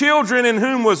 Children in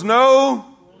whom was no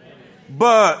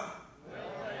but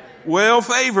well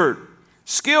favored,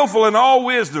 skillful in all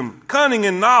wisdom, cunning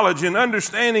in knowledge and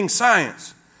understanding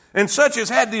science, and such as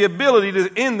had the ability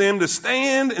in them to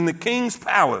stand in the king's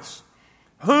palace,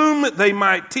 whom they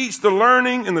might teach the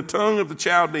learning in the tongue of the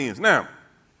Chaldeans. Now,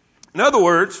 in other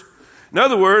words,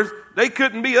 they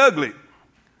couldn't be ugly.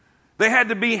 They had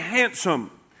to be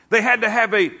handsome. They had to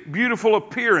have a beautiful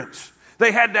appearance.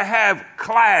 They had to have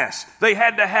class. They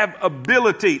had to have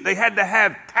ability. They had to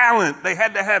have talent. They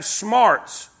had to have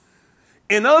smarts.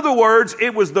 In other words,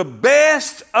 it was the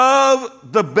best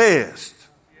of the best.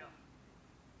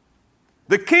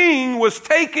 The king was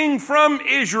taking from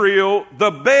Israel the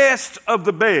best of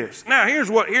the best. Now, here's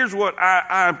what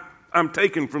I'm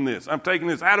taking from this. I'm taking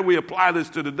this. How do we apply this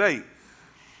to today?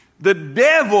 The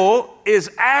devil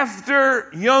is after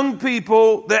young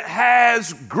people that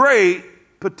has great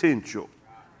potential.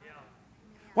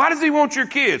 Why does he want your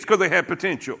kids? Because they have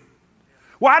potential.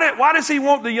 Why does he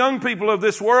want the young people of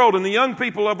this world and the young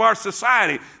people of our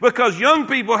society? Because young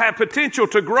people have potential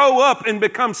to grow up and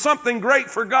become something great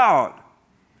for God.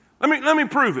 Let me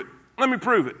prove it. Let me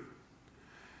prove it.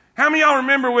 How many of y'all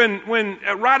remember when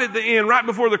right at the end, right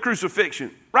before the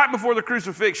crucifixion,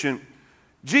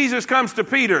 Jesus comes to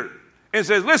Peter and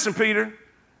says, listen, Peter,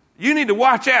 you need to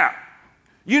watch out.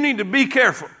 You need to be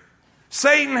careful.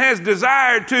 Satan has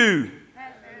desired to.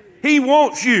 He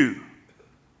wants you.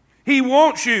 He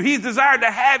wants you. He's desired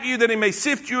to have you that he may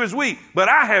sift you as wheat. But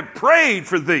I have prayed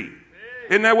for thee.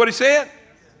 Isn't that what he said?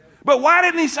 But why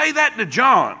didn't he say that to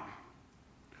John?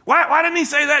 Why didn't he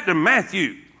say that to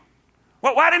Matthew?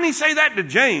 Why didn't he say that to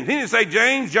James? He didn't say,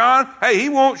 James, John, hey, he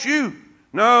wants you.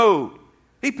 No.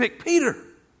 He picked Peter.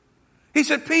 He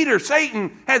said, Peter,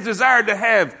 Satan has desired to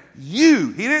have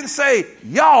you. He didn't say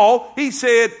y'all. He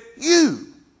said you.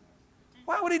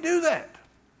 Why would he do that?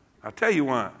 I'll tell you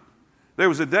why. There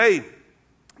was a day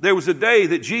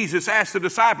that Jesus asked the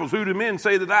disciples, who do men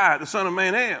say that I, the Son of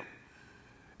Man, am?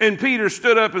 And Peter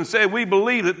stood up and said, we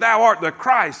believe that thou art the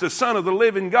Christ, the Son of the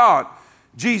living God.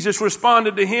 Jesus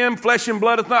responded to him, flesh and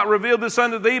blood hath not revealed this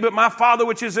unto thee, but my Father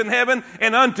which is in heaven,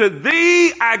 and unto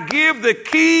thee I give the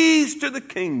keys to the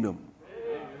kingdom.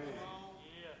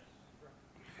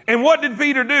 And what did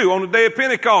Peter do on the day of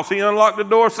Pentecost? He unlocked the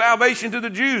door of salvation to the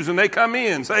Jews and they come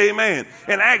in. Say amen.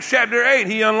 In Acts chapter 8,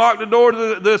 he unlocked the door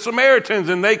to the Samaritans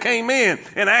and they came in.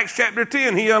 In Acts chapter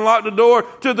 10, he unlocked the door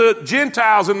to the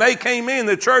Gentiles and they came in.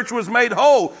 The church was made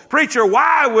whole. Preacher,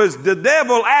 why was the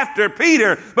devil after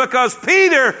Peter? Because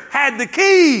Peter had the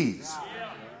keys.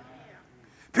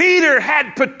 Peter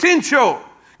had potential.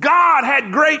 God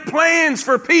had great plans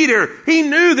for Peter. He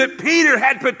knew that Peter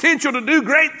had potential to do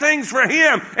great things for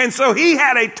him. And so he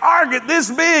had a target this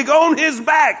big on his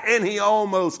back, and he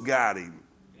almost got him.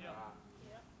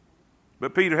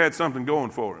 But Peter had something going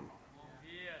for him.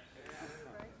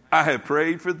 I have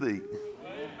prayed for thee.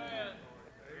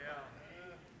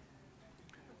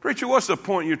 Preacher, what's the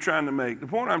point you're trying to make? The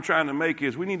point I'm trying to make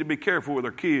is we need to be careful with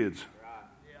our kids.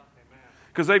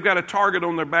 Because they've got a target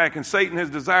on their back, and Satan has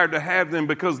desired to have them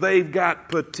because they've got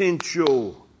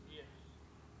potential.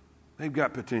 They've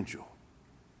got potential.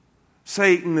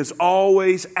 Satan is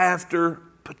always after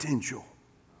potential.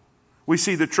 We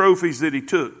see the trophies that he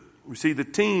took. We see the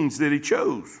teams that he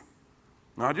chose.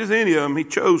 Not just any of them, he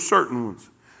chose certain ones.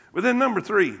 But then number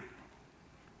 3,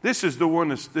 this is the one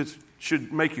that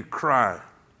should make you cry.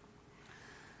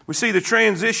 We see the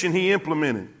transition he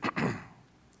implemented.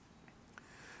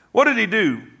 What did he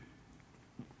do?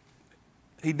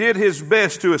 He did his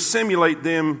best to assimilate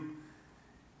them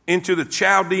into the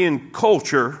Chaldean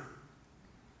culture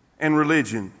and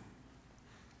religion.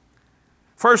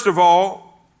 First of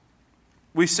all,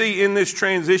 we see in this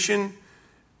transition,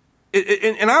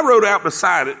 and I wrote out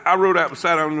beside it, I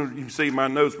don't know if you can see my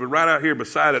notes, but right out here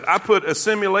beside it, I put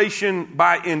assimilation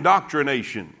by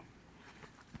indoctrination.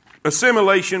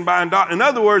 Assimilation by indoctrination. In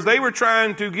other words, they were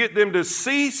trying to get them to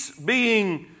cease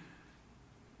being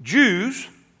Jews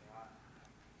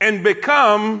and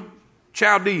become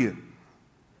Chaldean.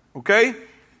 Okay?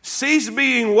 Cease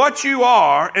being what you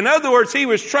are. In other words, he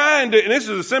was trying to, and this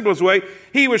is the simplest way,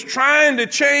 he was trying to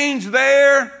change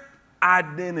their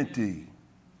identity.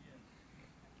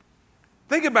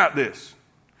 Think about this.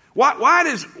 Why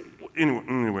does,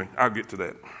 anyway, I'll get to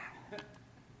that.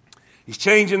 He's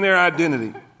changing their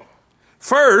identity.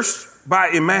 First, by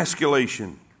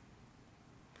emasculation.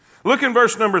 Look in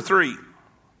verse number 3.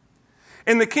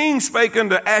 And the king spake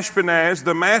unto Ashpenaz,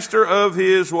 the master of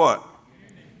his what?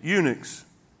 Eunuchs.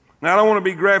 Now, I don't want to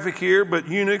be graphic here, but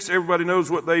eunuchs, everybody knows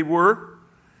what they were.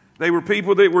 They were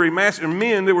people that were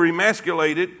men that were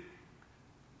emasculated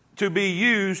to be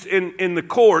used in the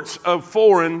courts of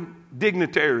foreign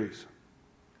dignitaries.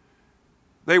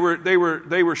 They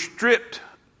were stripped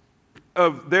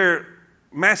of their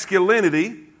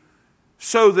masculinity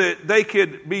so that they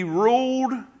could be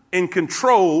ruled and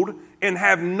controlled and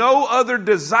have no other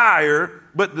desire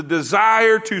but the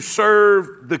desire to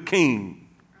serve the king.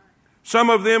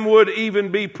 Some of them would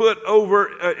even be put over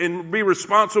and be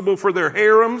responsible for their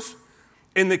harems.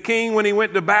 And the king, when he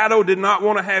went to battle, did not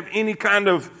want to have any kind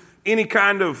of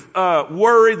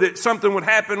worry that something would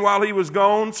happen while he was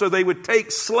gone. So they would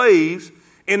take slaves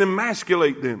and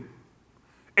emasculate them.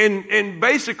 And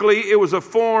basically, it was a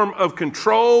form of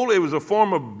control. It was a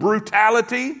form of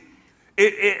brutality.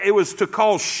 It was to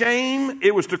cause shame.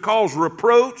 It was to cause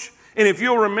reproach. And if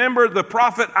you'll remember the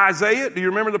prophet Isaiah, do you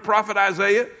remember the prophet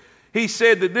Isaiah? He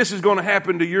said that this is going to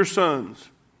happen to your sons.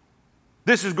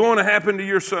 This is going to happen to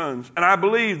your sons. And I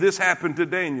believe this happened to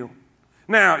Daniel.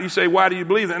 Now, you say, why do you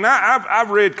believe that? And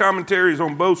I've read commentaries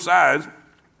on both sides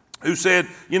who said,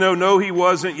 no, he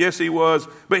wasn't. Yes, he was.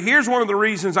 But here's one of the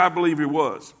reasons I believe he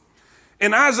was.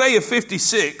 In Isaiah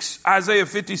 56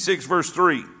 verse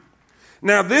 3.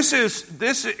 Now, this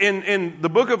in the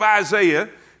book of Isaiah,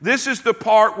 this is the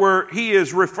part where he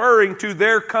is referring to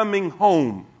their coming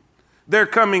home. They're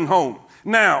coming home.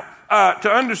 Now, to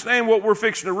understand what we're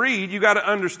fixing to read, you got to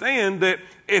understand that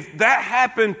if that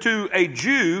happened to a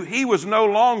Jew, he was no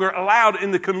longer allowed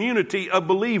in the community of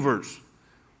believers.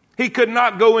 He could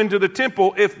not go into the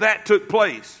temple if that took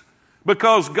place,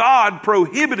 because God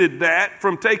prohibited that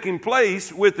from taking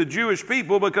place with the Jewish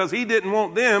people because he didn't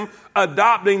want them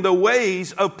adopting the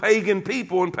ways of pagan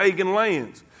people and pagan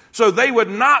lands. So they would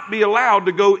not be allowed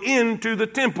to go into the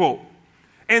temple.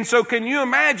 And so can you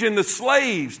imagine the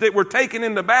slaves that were taken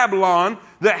into Babylon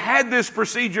that had this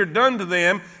procedure done to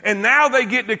them, and now they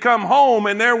get to come home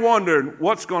and they're wondering,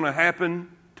 what's going to happen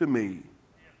to me?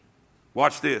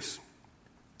 Watch this.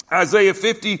 Isaiah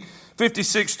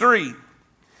 56:3.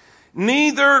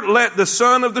 Neither let the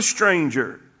son of the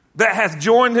stranger that hath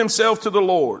joined himself to the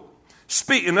Lord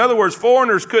speak. In other words,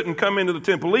 foreigners couldn't come into the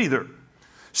temple either.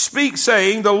 Speak,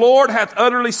 saying, the Lord hath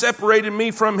utterly separated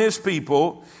me from his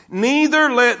people.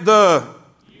 Neither let the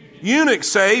eunuch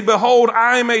say, behold,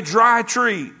 I am a dry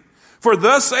tree. For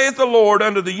thus saith the Lord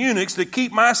unto the eunuchs that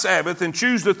keep my Sabbath and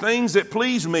choose the things that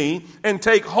please me and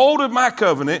take hold of my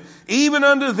covenant, even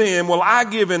unto them will I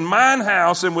give in mine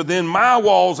house and within my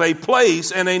walls a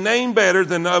place and a name better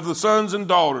than of the sons and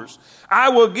daughters. I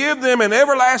will give them an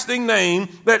everlasting name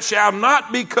that shall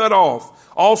not be cut off.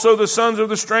 Also the sons of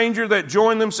the stranger that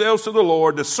join themselves to the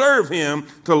Lord to serve him,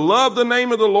 to love the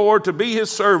name of the Lord, to be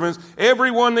his servants,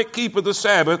 everyone that keepeth the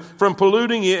Sabbath from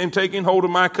polluting it and taking hold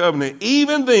of my covenant.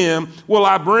 Even them will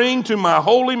I bring to my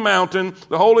holy mountain.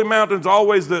 The holy mountain is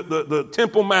always the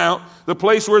Temple Mount, the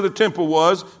place where the temple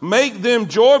was. Make them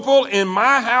joyful in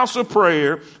my house of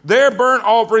prayer. Their burnt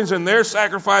offerings and their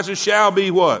sacrifices shall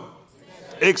be what?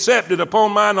 Accepted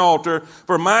upon mine altar,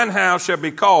 for mine house shall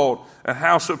be called a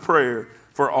house of prayer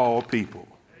for all people.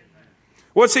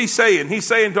 What's he saying? He's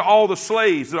saying to all the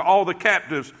slaves, to all the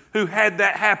captives who had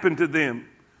that happen to them.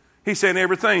 He's saying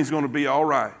everything's going to be all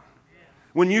right.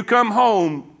 When you come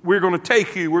home, we're going to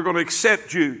take you. We're going to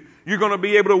accept you. You're going to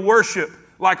be able to worship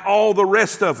like all the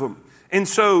rest of them. And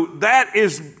so that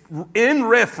is in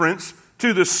reference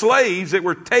to the slaves that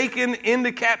were taken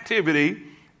into captivity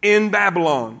in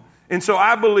Babylon. And so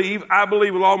I believe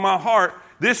with all my heart,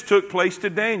 this took place to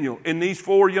Daniel and these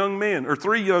 4 young men or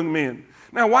 3 young men.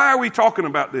 Now, why are we talking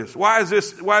about this? Why is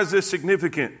this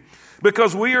significant?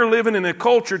 Because we are living in a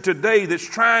culture today that's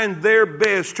trying their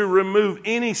best to remove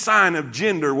any sign of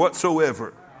gender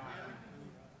whatsoever.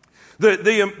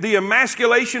 The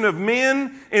emasculation of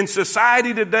men in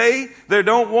society today, they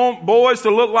don't want boys to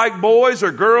look like boys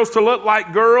or girls to look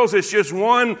like girls. It's just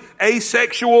one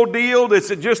asexual deal.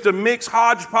 That's just a mixed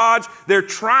hodgepodge. They're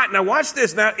trying. Now watch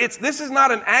this. Now this is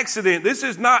not an accident. This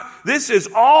is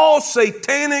all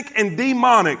satanic and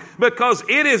demonic, because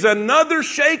it is another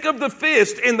shake of the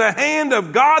fist in the hand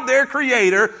of God, their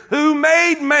creator, who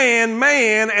made man,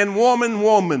 man, and woman,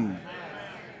 woman.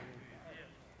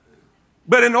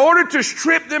 But in order to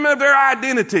strip them of their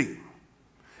identity,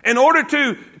 in order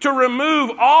to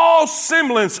remove all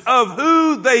semblance of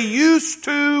who they used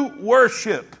to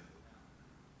worship.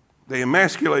 They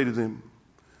emasculated them.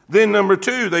 Then number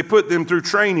 2, they put them through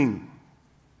training.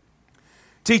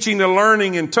 Teaching the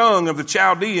learning and tongue of the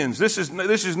Chaldeans. This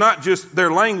is not just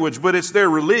their language, but it's their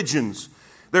religions,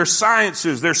 their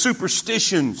sciences, their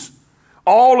superstitions.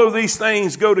 All of these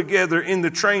things go together in the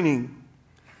training.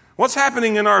 What's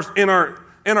happening in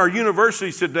our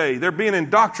universities today? They're being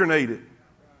indoctrinated.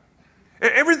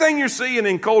 Everything you're seeing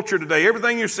in culture today,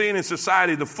 everything you're seeing in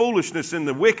society, the foolishness and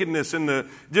the wickedness and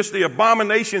just the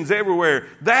abominations everywhere,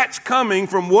 that's coming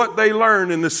from what they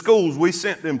learned in the schools we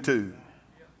sent them to.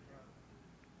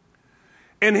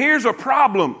 And here's a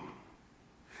problem.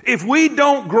 If we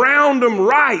don't ground them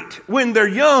right when they're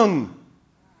young,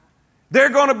 they're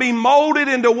going to be molded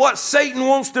into what Satan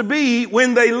wants to be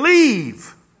when they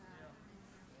leave.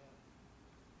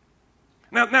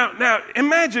 Now,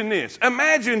 imagine this.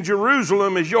 Imagine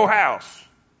Jerusalem is your house.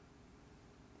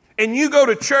 And you go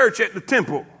to church at the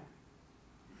temple.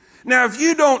 Now, if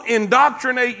you don't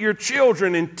indoctrinate your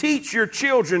children and teach your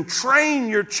children, train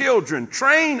your children,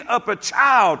 train up a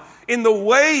child in the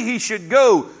way he should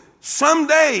go,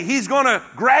 someday he's going to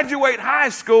graduate high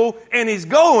school and he's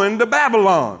going to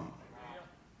Babylon.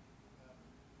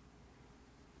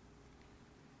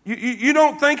 You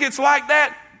don't think it's like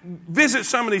that? Visit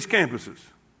some of these campuses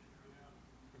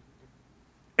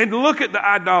and look at the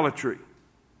idolatry.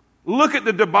 Look at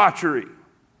the debauchery.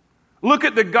 Look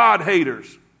at the God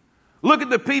haters. Look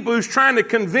at the people who's trying to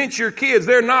convince your kids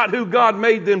they're not who God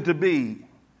made them to be.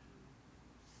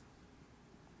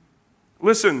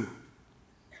 Listen,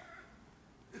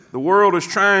 the world is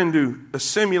trying to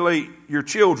assimilate your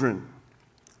children.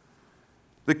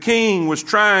 The king was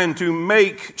trying to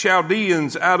make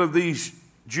Chaldeans out of these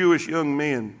Jewish young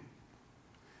men.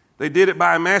 They did it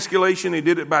by emasculation. They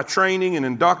did it by training and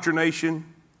indoctrination.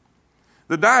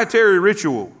 The dietary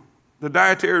ritual. It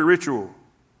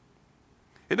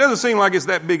doesn't seem like it's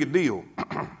that big a deal.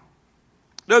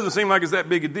 Doesn't seem like it's that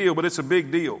big a deal, but it's a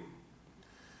big deal.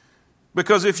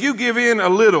 Because if you give in a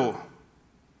little,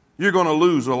 you're going to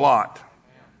lose a lot.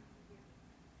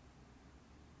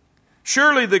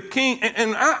 Surely the king,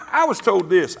 and I was told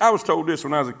this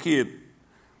when I was a kid.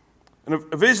 And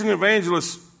a vision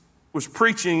evangelist was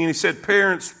preaching and he said,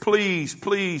 parents,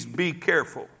 please be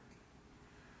careful.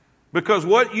 Because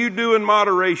what you do in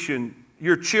moderation,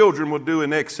 your children will do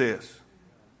in excess.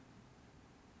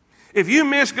 If you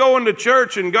miss going to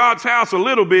church in God's house a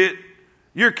little bit,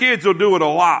 your kids will do it a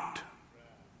lot.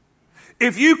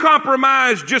 If you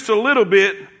compromise just a little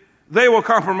bit, they will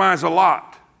compromise a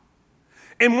lot.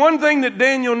 And one thing that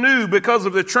Daniel knew because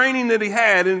of the training that he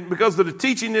had and because of the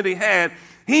teaching that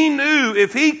he knew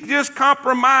if he just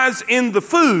compromised in the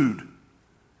food,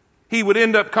 he would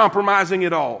end up compromising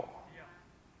it all.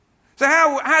 So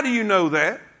how do you know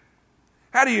that?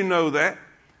 How do you know that?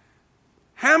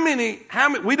 How many,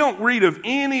 we don't read of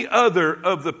any other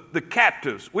of the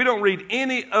captives. We don't read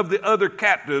any of the other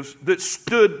captives that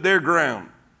stood their ground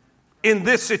in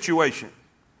this situation.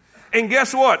 And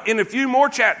guess what? In a few more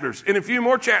chapters,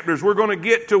 we're going to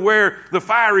get to where the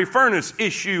fiery furnace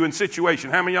issue and situation.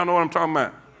 How many of y'all know what I'm talking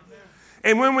about?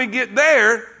 And when we get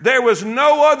there, there was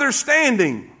no other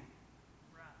standing.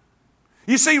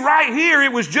 You see, right here,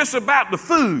 it was just about the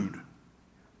food.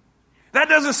 That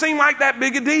doesn't seem like that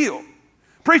big a deal.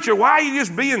 Preacher, why are you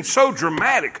just being so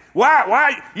dramatic?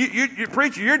 Why you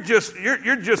preacher, you're just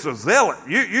a zealot.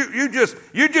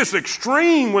 You're just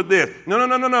extreme with this.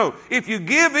 No. If you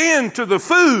give in to the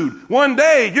food, one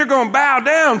day you're going to bow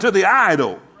down to the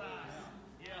idol.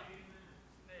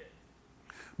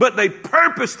 But they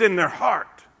purposed in their heart.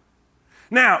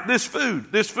 Now, this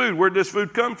food, where'd this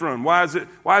food come from? Why is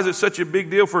it such a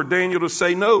big deal for Daniel to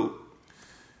say no?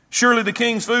 Surely the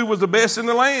king's food was the best in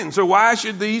the land. So why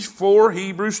should these 4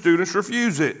 Hebrew students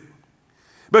refuse it?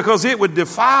 Because it would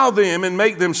defile them and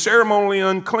make them ceremonially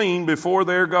unclean before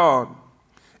their God.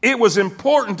 It was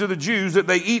important to the Jews that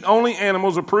they eat only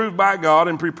animals approved by God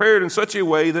and prepared in such a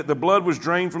way that the blood was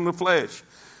drained from the flesh.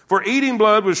 For eating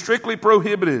blood was strictly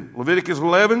prohibited. Leviticus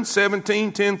 11,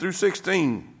 17, 10 through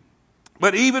 16.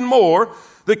 But even more,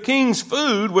 the king's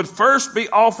food would first be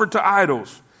offered to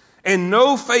idols. And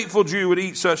no faithful Jew would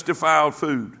eat such defiled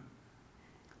food.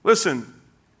 Listen,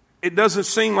 it doesn't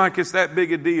seem like it's that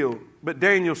big a deal, but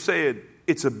Daniel said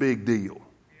it's a big deal.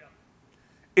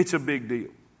 It's a big deal.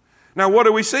 Now, what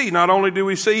do we see? Not only do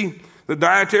we see the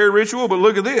dietary ritual, but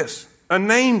look at this, a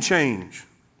name change.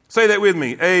 Say that with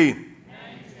me, a name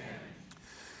change.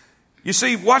 You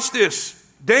see, watch this.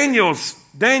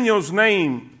 Daniel's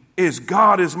name is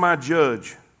God is my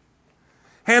judge.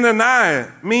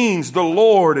 Hananiah means the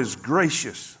Lord is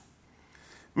gracious.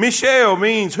 Mishael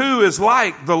means who is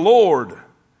like the Lord.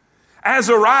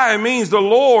 Azariah means the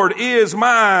Lord is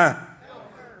my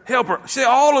helper. See,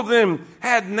 all of them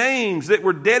had names that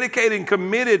were dedicated and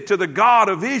committed to the God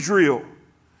of Israel.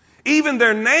 Even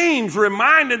their names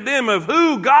reminded them of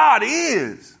who God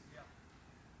is.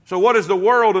 So what is the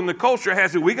world and the culture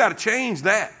has to do? We got to change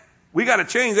that. We got to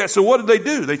change that. So what did they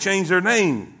do? They changed their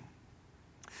name.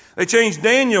 They changed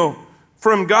Daniel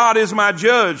from God is my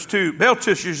judge to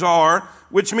Belteshazzar,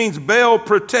 which means Bel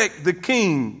protect the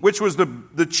king, which was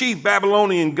the chief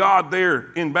Babylonian god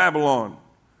there in Babylon.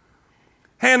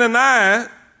 Hananiah,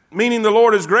 meaning the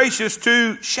Lord is gracious,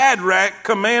 to Shadrach,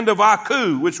 command of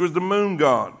Aku, which was the moon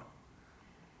god.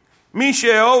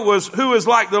 Mishael was who is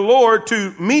like the Lord,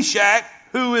 to Meshach,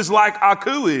 who is like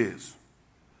Aku is.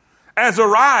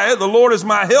 Azariah, the Lord is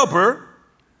my helper,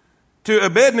 to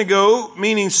Abednego,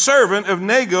 meaning servant of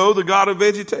Nego, the god of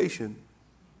vegetation.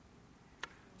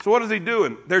 So what is he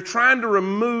doing? They're trying to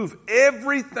remove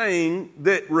everything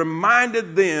that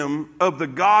reminded them of the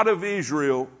God of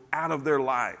Israel out of their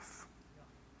life.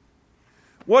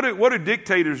 What do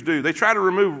dictators do? They try to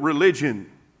remove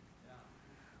religion.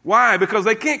 Why? Because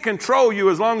they can't control you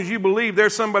as long as you believe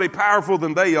there's somebody powerful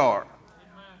than they are.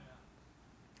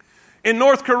 In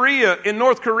North Korea,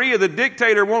 the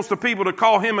dictator wants the people to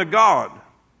call him a god.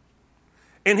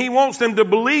 And he wants them to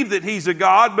believe that he's a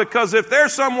god, because if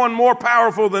there's someone more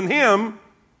powerful than him,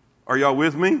 are y'all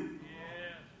with me? Yeah.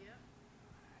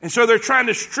 And so they're trying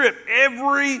to strip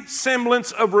every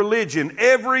semblance of religion,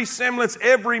 every semblance,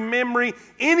 every memory,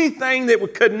 anything that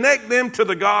would connect them to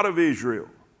the God of Israel.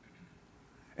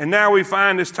 And now we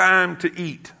find it's time to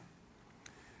eat.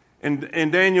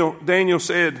 And Daniel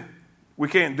said, we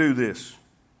can't do this.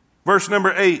 Verse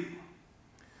number 8.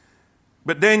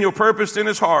 But Daniel purposed in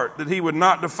his heart that he would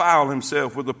not defile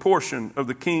himself with a portion of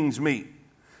the king's meat,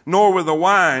 nor with the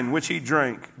wine which he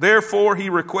drank. Therefore he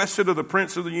requested of the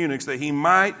prince of the eunuchs that he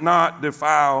might not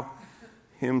defile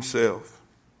himself.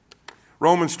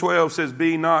 Romans 12 says,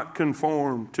 be not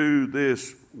conformed to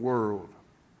this world.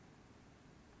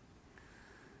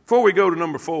 Before we go to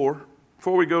number four,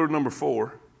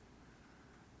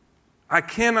 I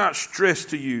cannot stress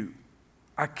to you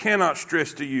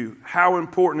how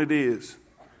important it is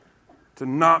to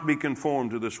not be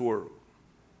conformed to this world.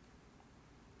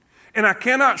 And I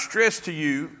cannot stress to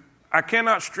you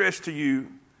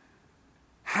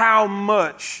how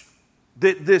much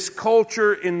that this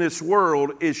culture in this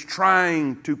world is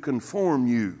trying to conform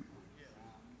you.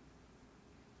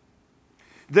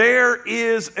 There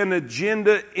is an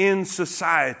agenda in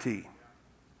society.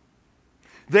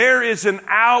 There is an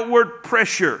outward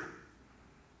pressure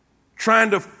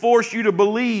trying to force you to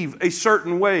believe a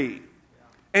certain way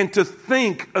and to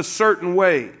think a certain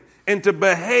way and to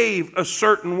behave a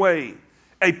certain way.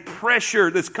 A pressure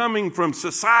that's coming from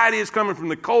society, it's coming from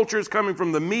the culture, it's coming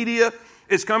from the media,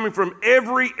 it's coming from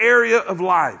every area of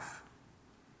life.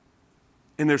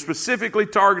 And they're specifically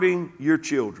targeting your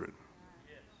children.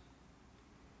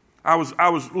 I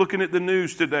was looking at the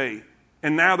news today,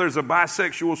 and now there's a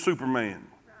bisexual Superman.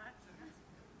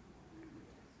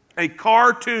 A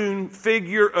cartoon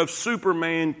figure of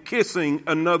Superman kissing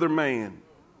another man.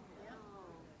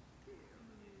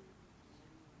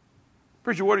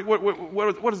 Preacher,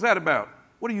 what is that about?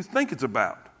 What do you think it's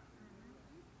about?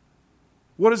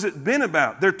 What has it been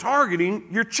about? They're targeting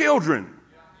your children.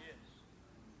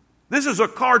 This is a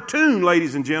cartoon,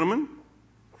 ladies and gentlemen.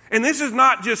 And this is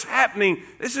not just happening.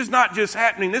 This is not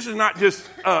just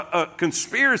a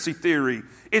conspiracy theory.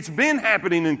 It's been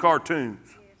happening in cartoons.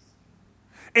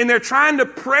 And they're trying to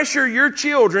pressure your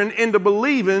children into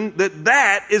believing that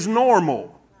that is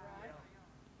normal.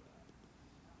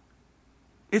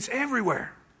 It's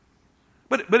everywhere.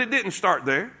 But it didn't start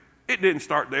there. It didn't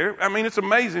start there. I mean, it's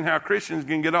amazing how Christians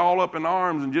can get all up in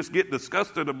arms and just get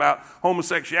disgusted about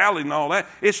homosexuality and all that.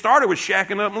 It started with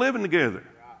shacking up and living together.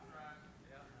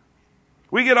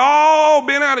 We get all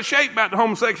bent out of shape about the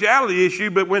homosexuality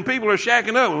issue, but when people are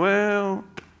shacking up, well,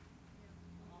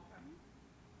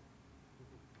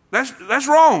 that's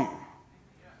wrong.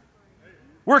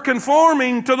 We're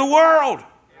conforming to the world.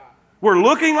 We're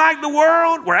looking like the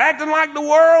world. We're acting like the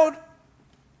world.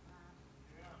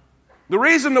 The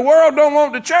reason the world don't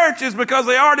want the church is because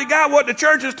they already got what the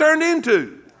church has turned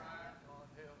into.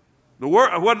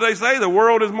 What do they say? The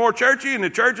world is more churchy and the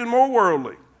church is more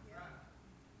worldly.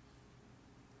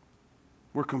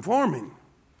 We're conforming.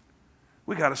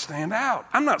 We got to stand out.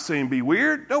 I'm not saying be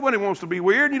weird. Nobody wants to be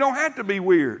weird. You don't have to be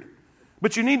weird.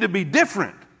 But you need to be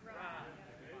different.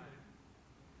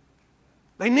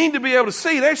 They need to be able to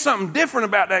see there's something different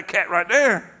about that cat right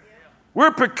there.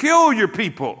 We're peculiar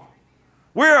people.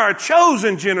 We're a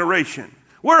chosen generation.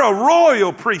 We're a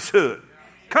royal priesthood.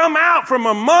 Come out from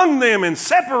among them and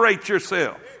separate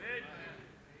yourself.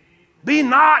 Be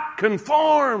not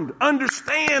conformed.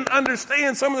 Understand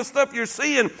some of the stuff you're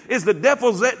seeing is the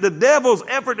devil's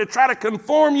effort to try to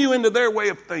conform you into their way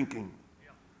of thinking.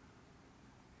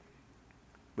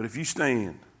 But if you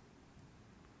stand,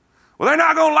 well, they're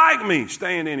not going to like me.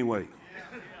 Stand anyway.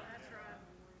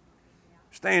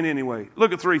 Stand anyway.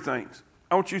 Look at three things.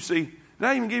 I want you to see. Did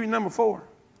I even give you number 4?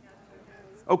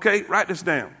 Okay, write this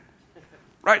down.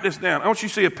 Write this down. I want you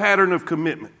to see a pattern of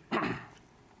commitment.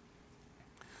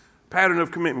 Pattern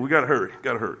of commitment. We got to hurry.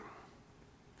 Got to hurry.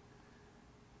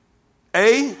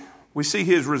 A, we see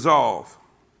his resolve.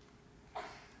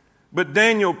 But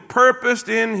Daniel purposed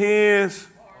in his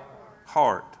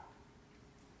heart.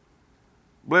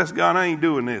 Bless God, I ain't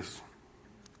doing this.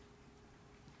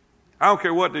 I don't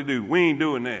care what they do. We ain't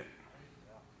doing that.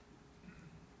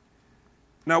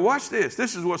 Now watch this.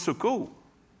 This is what's so cool.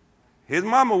 His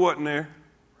mama wasn't there.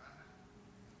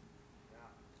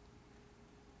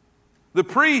 The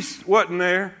priest wasn't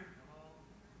there.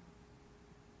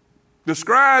 The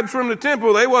scribes from the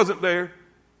temple, they wasn't there.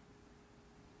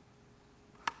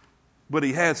 But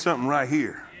he had something right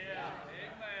here.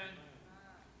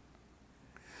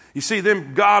 You see,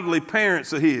 them godly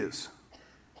parents of his,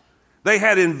 they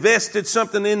had invested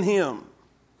something in him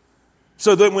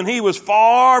so that when he was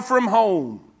far from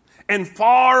home and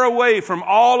far away from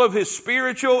all of his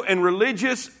spiritual and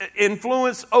religious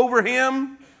influence over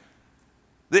him,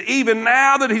 that even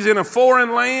now that he's in a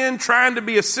foreign land, trying to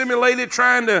be assimilated,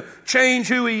 trying to change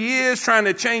who he is, trying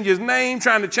to change his name,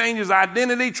 trying to change his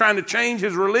identity, trying to change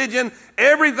his religion,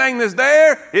 everything that's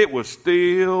there, it was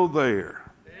still there.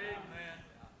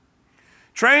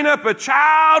 Train up a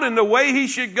child in the way he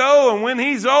should go, and when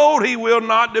he's old, he will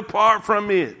not depart from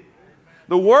it.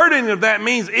 The wording of that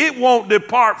means it won't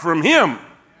depart from him.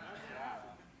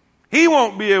 He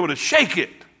won't be able to shake it.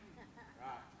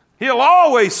 He'll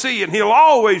always see it. He'll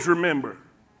always remember.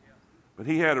 But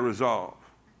he had a resolve.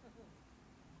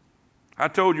 I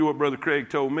told you what Brother Craig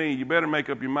told me. You better make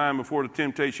up your mind before the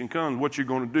temptation comes what you're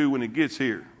going to do when it gets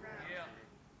here.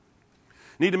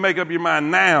 Need to make up your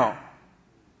mind now.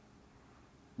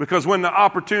 Because when the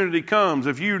opportunity comes,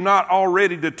 if you're not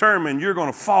already determined, you're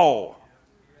going to fall.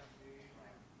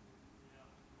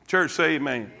 Church, say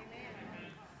amen. Amen.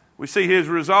 We see his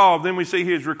resolve, then we see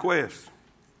his request.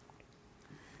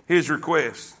 His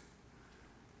request.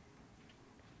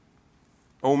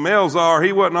 Old Melzar,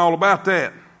 he wasn't all about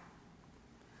that.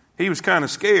 He was kind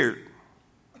of scared.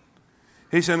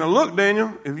 He said, now look,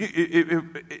 Daniel,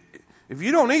 if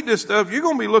you don't eat this stuff, you're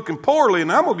going to be looking poorly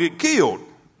and I'm going to get killed.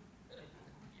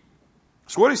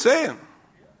 That's what he's saying.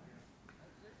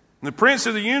 And the prince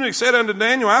of the eunuchs said unto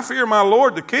Daniel, I fear my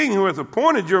lord the king, who hath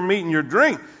appointed your meat and your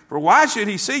drink. For why should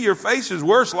he see your faces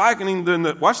worse likening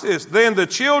than watch this, than the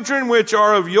children which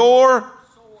are of your...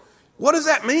 What does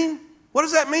that mean? What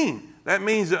does that mean? That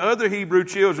means the other Hebrew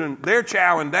children, they're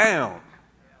chowing down.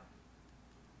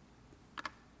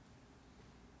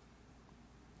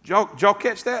 Did y'all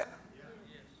catch that?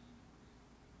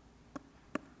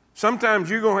 Sometimes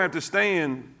you're going to have to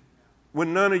stand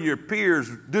when none of your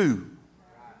peers do.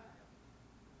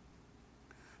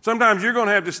 Sometimes you're going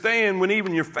to have to stand when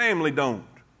even your family don't.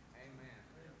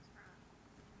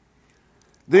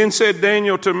 Then said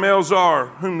Daniel to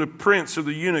Melzar, whom the prince of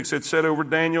the eunuchs had set over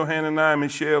Daniel, Hananiah,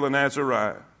 Mishael, and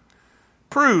Azariah,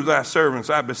 prove thy servants,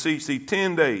 I beseech thee,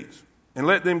 10 days, and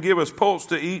let them give us pulse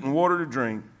to eat and water to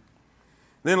drink.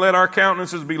 Then let our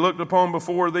countenances be looked upon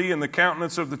before thee, and the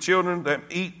countenance of the children that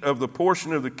eat of the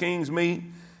portion of the king's meat.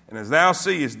 And as thou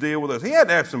seest, deal with us. He had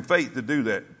to have some faith to do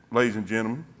that, ladies and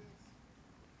gentlemen.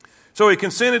 So he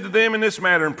consented to them in this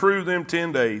matter and proved them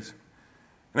 10 days.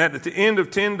 And at the end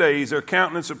of 10 days, their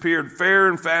countenance appeared fairer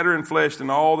and fatter in flesh than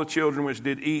all the children which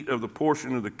did eat of the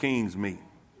portion of the king's meat.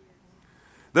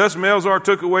 Thus Melzar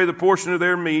took away the portion of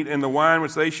their meat and the wine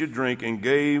which they should drink and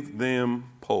gave them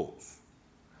pulse.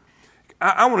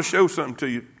 I want to show something to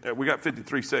you. We got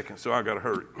 53 seconds, so I got to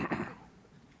hurry.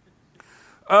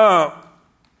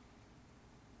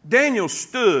 Daniel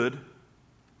stood,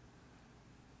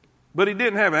 but he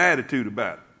didn't have an attitude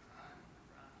about it.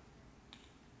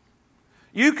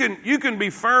 You can be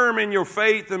firm in your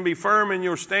faith and be firm in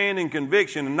your stand and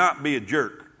conviction and not be a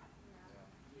jerk.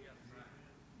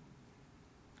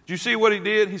 Did you see what he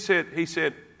did? He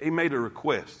said he made a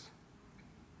request.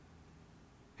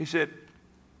 He said,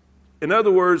 in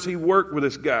other words, he worked with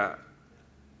this guy.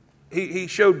 He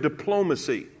showed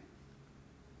diplomacy.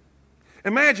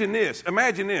 Imagine this.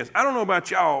 I don't know about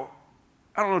y'all,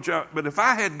 I don't know what y'all, but if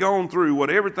I had gone through what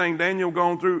everything Daniel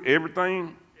gone through,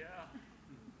 everything,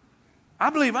 I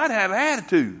believe I'd have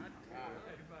attitude.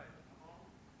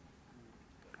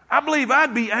 I believe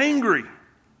I'd be angry.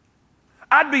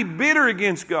 I'd be bitter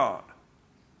against God.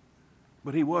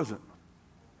 But he wasn't.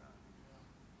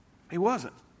 He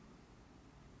wasn't.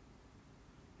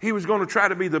 He was going to try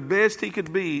to be the best he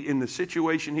could be in the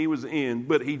situation he was in,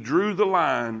 but he drew the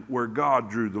line where God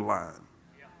drew the line.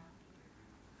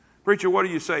 Preacher, what are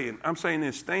you saying? I'm saying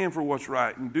this: stand for what's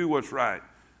right and do what's right,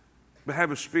 but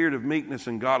have a spirit of meekness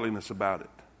and godliness about it.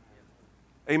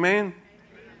 Amen?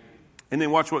 And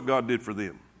then watch what God did for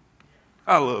them.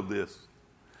 I love this.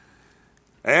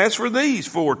 As for these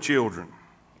 4 children,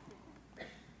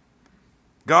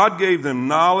 God gave them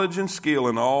knowledge and skill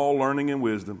in all learning and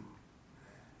wisdom.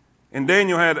 And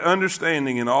Daniel had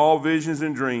understanding in all visions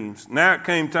and dreams. Now it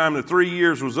came time, the 3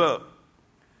 years was up.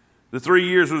 The 3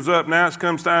 years was up. Now it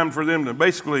comes time for them to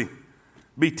basically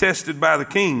be tested by the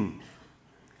king.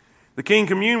 The king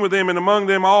communed with them, and among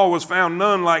them all was found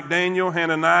none like Daniel,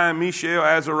 Hananiah, Mishael,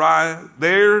 Azariah.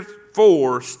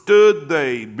 Therefore stood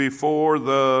they before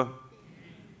the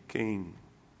king.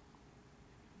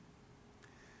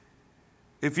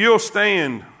 If you'll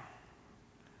stand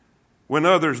when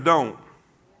others don't,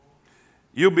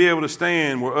 you'll be able to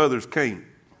stand where others can't.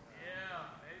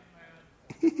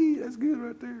 Yeah, that's good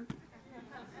right there.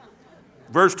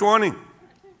 Verse 20.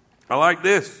 I like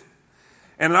this.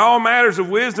 And in all matters of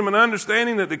wisdom and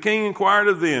understanding that the king inquired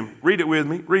of them. Read it with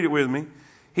me. Read it with me.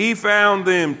 He found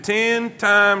them 10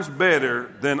 times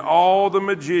better than all the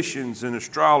magicians and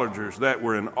astrologers that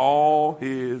were in all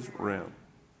his realm.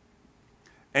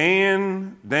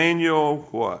 And Daniel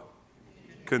what?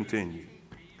 Continued.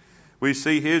 We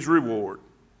see his reward.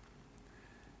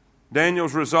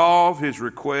 Daniel's resolve, his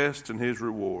request, and his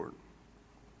reward.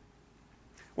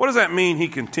 What does that mean, he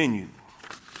continued?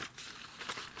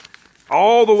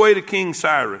 All the way to King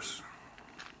Cyrus.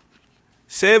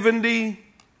 70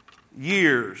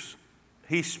 years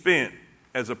he spent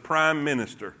as a prime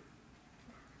minister.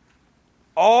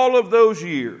 All of those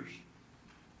years.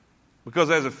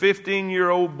 Because as a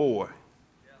 15-year-old boy,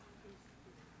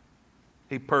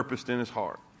 he purposed in his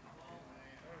heart.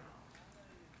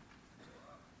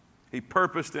 He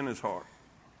purposed in his heart.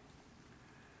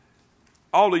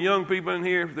 All the young people in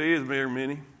here, if there is very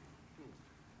many,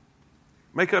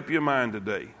 make up your mind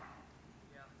today.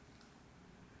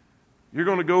 You're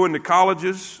going to go into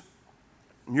colleges.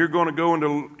 You're going to go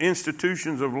into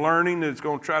institutions of learning that's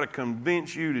going to try to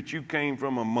convince you that you came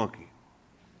from a monkey.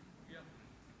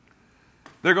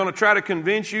 They're going to try to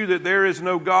convince you that there is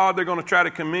no God. They're going to try to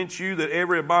convince you that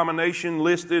every abomination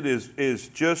listed is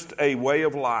just a way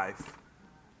of life.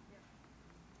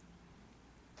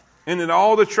 And that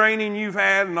all the training you've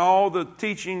had and all the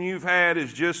teaching you've had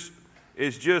is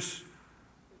just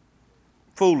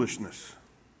foolishness.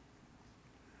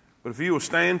 But if you will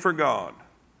stand for God,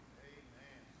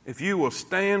 if you will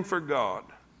stand for God,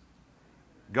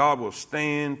 God will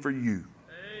stand for you.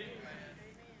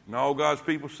 And all God's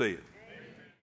people say it.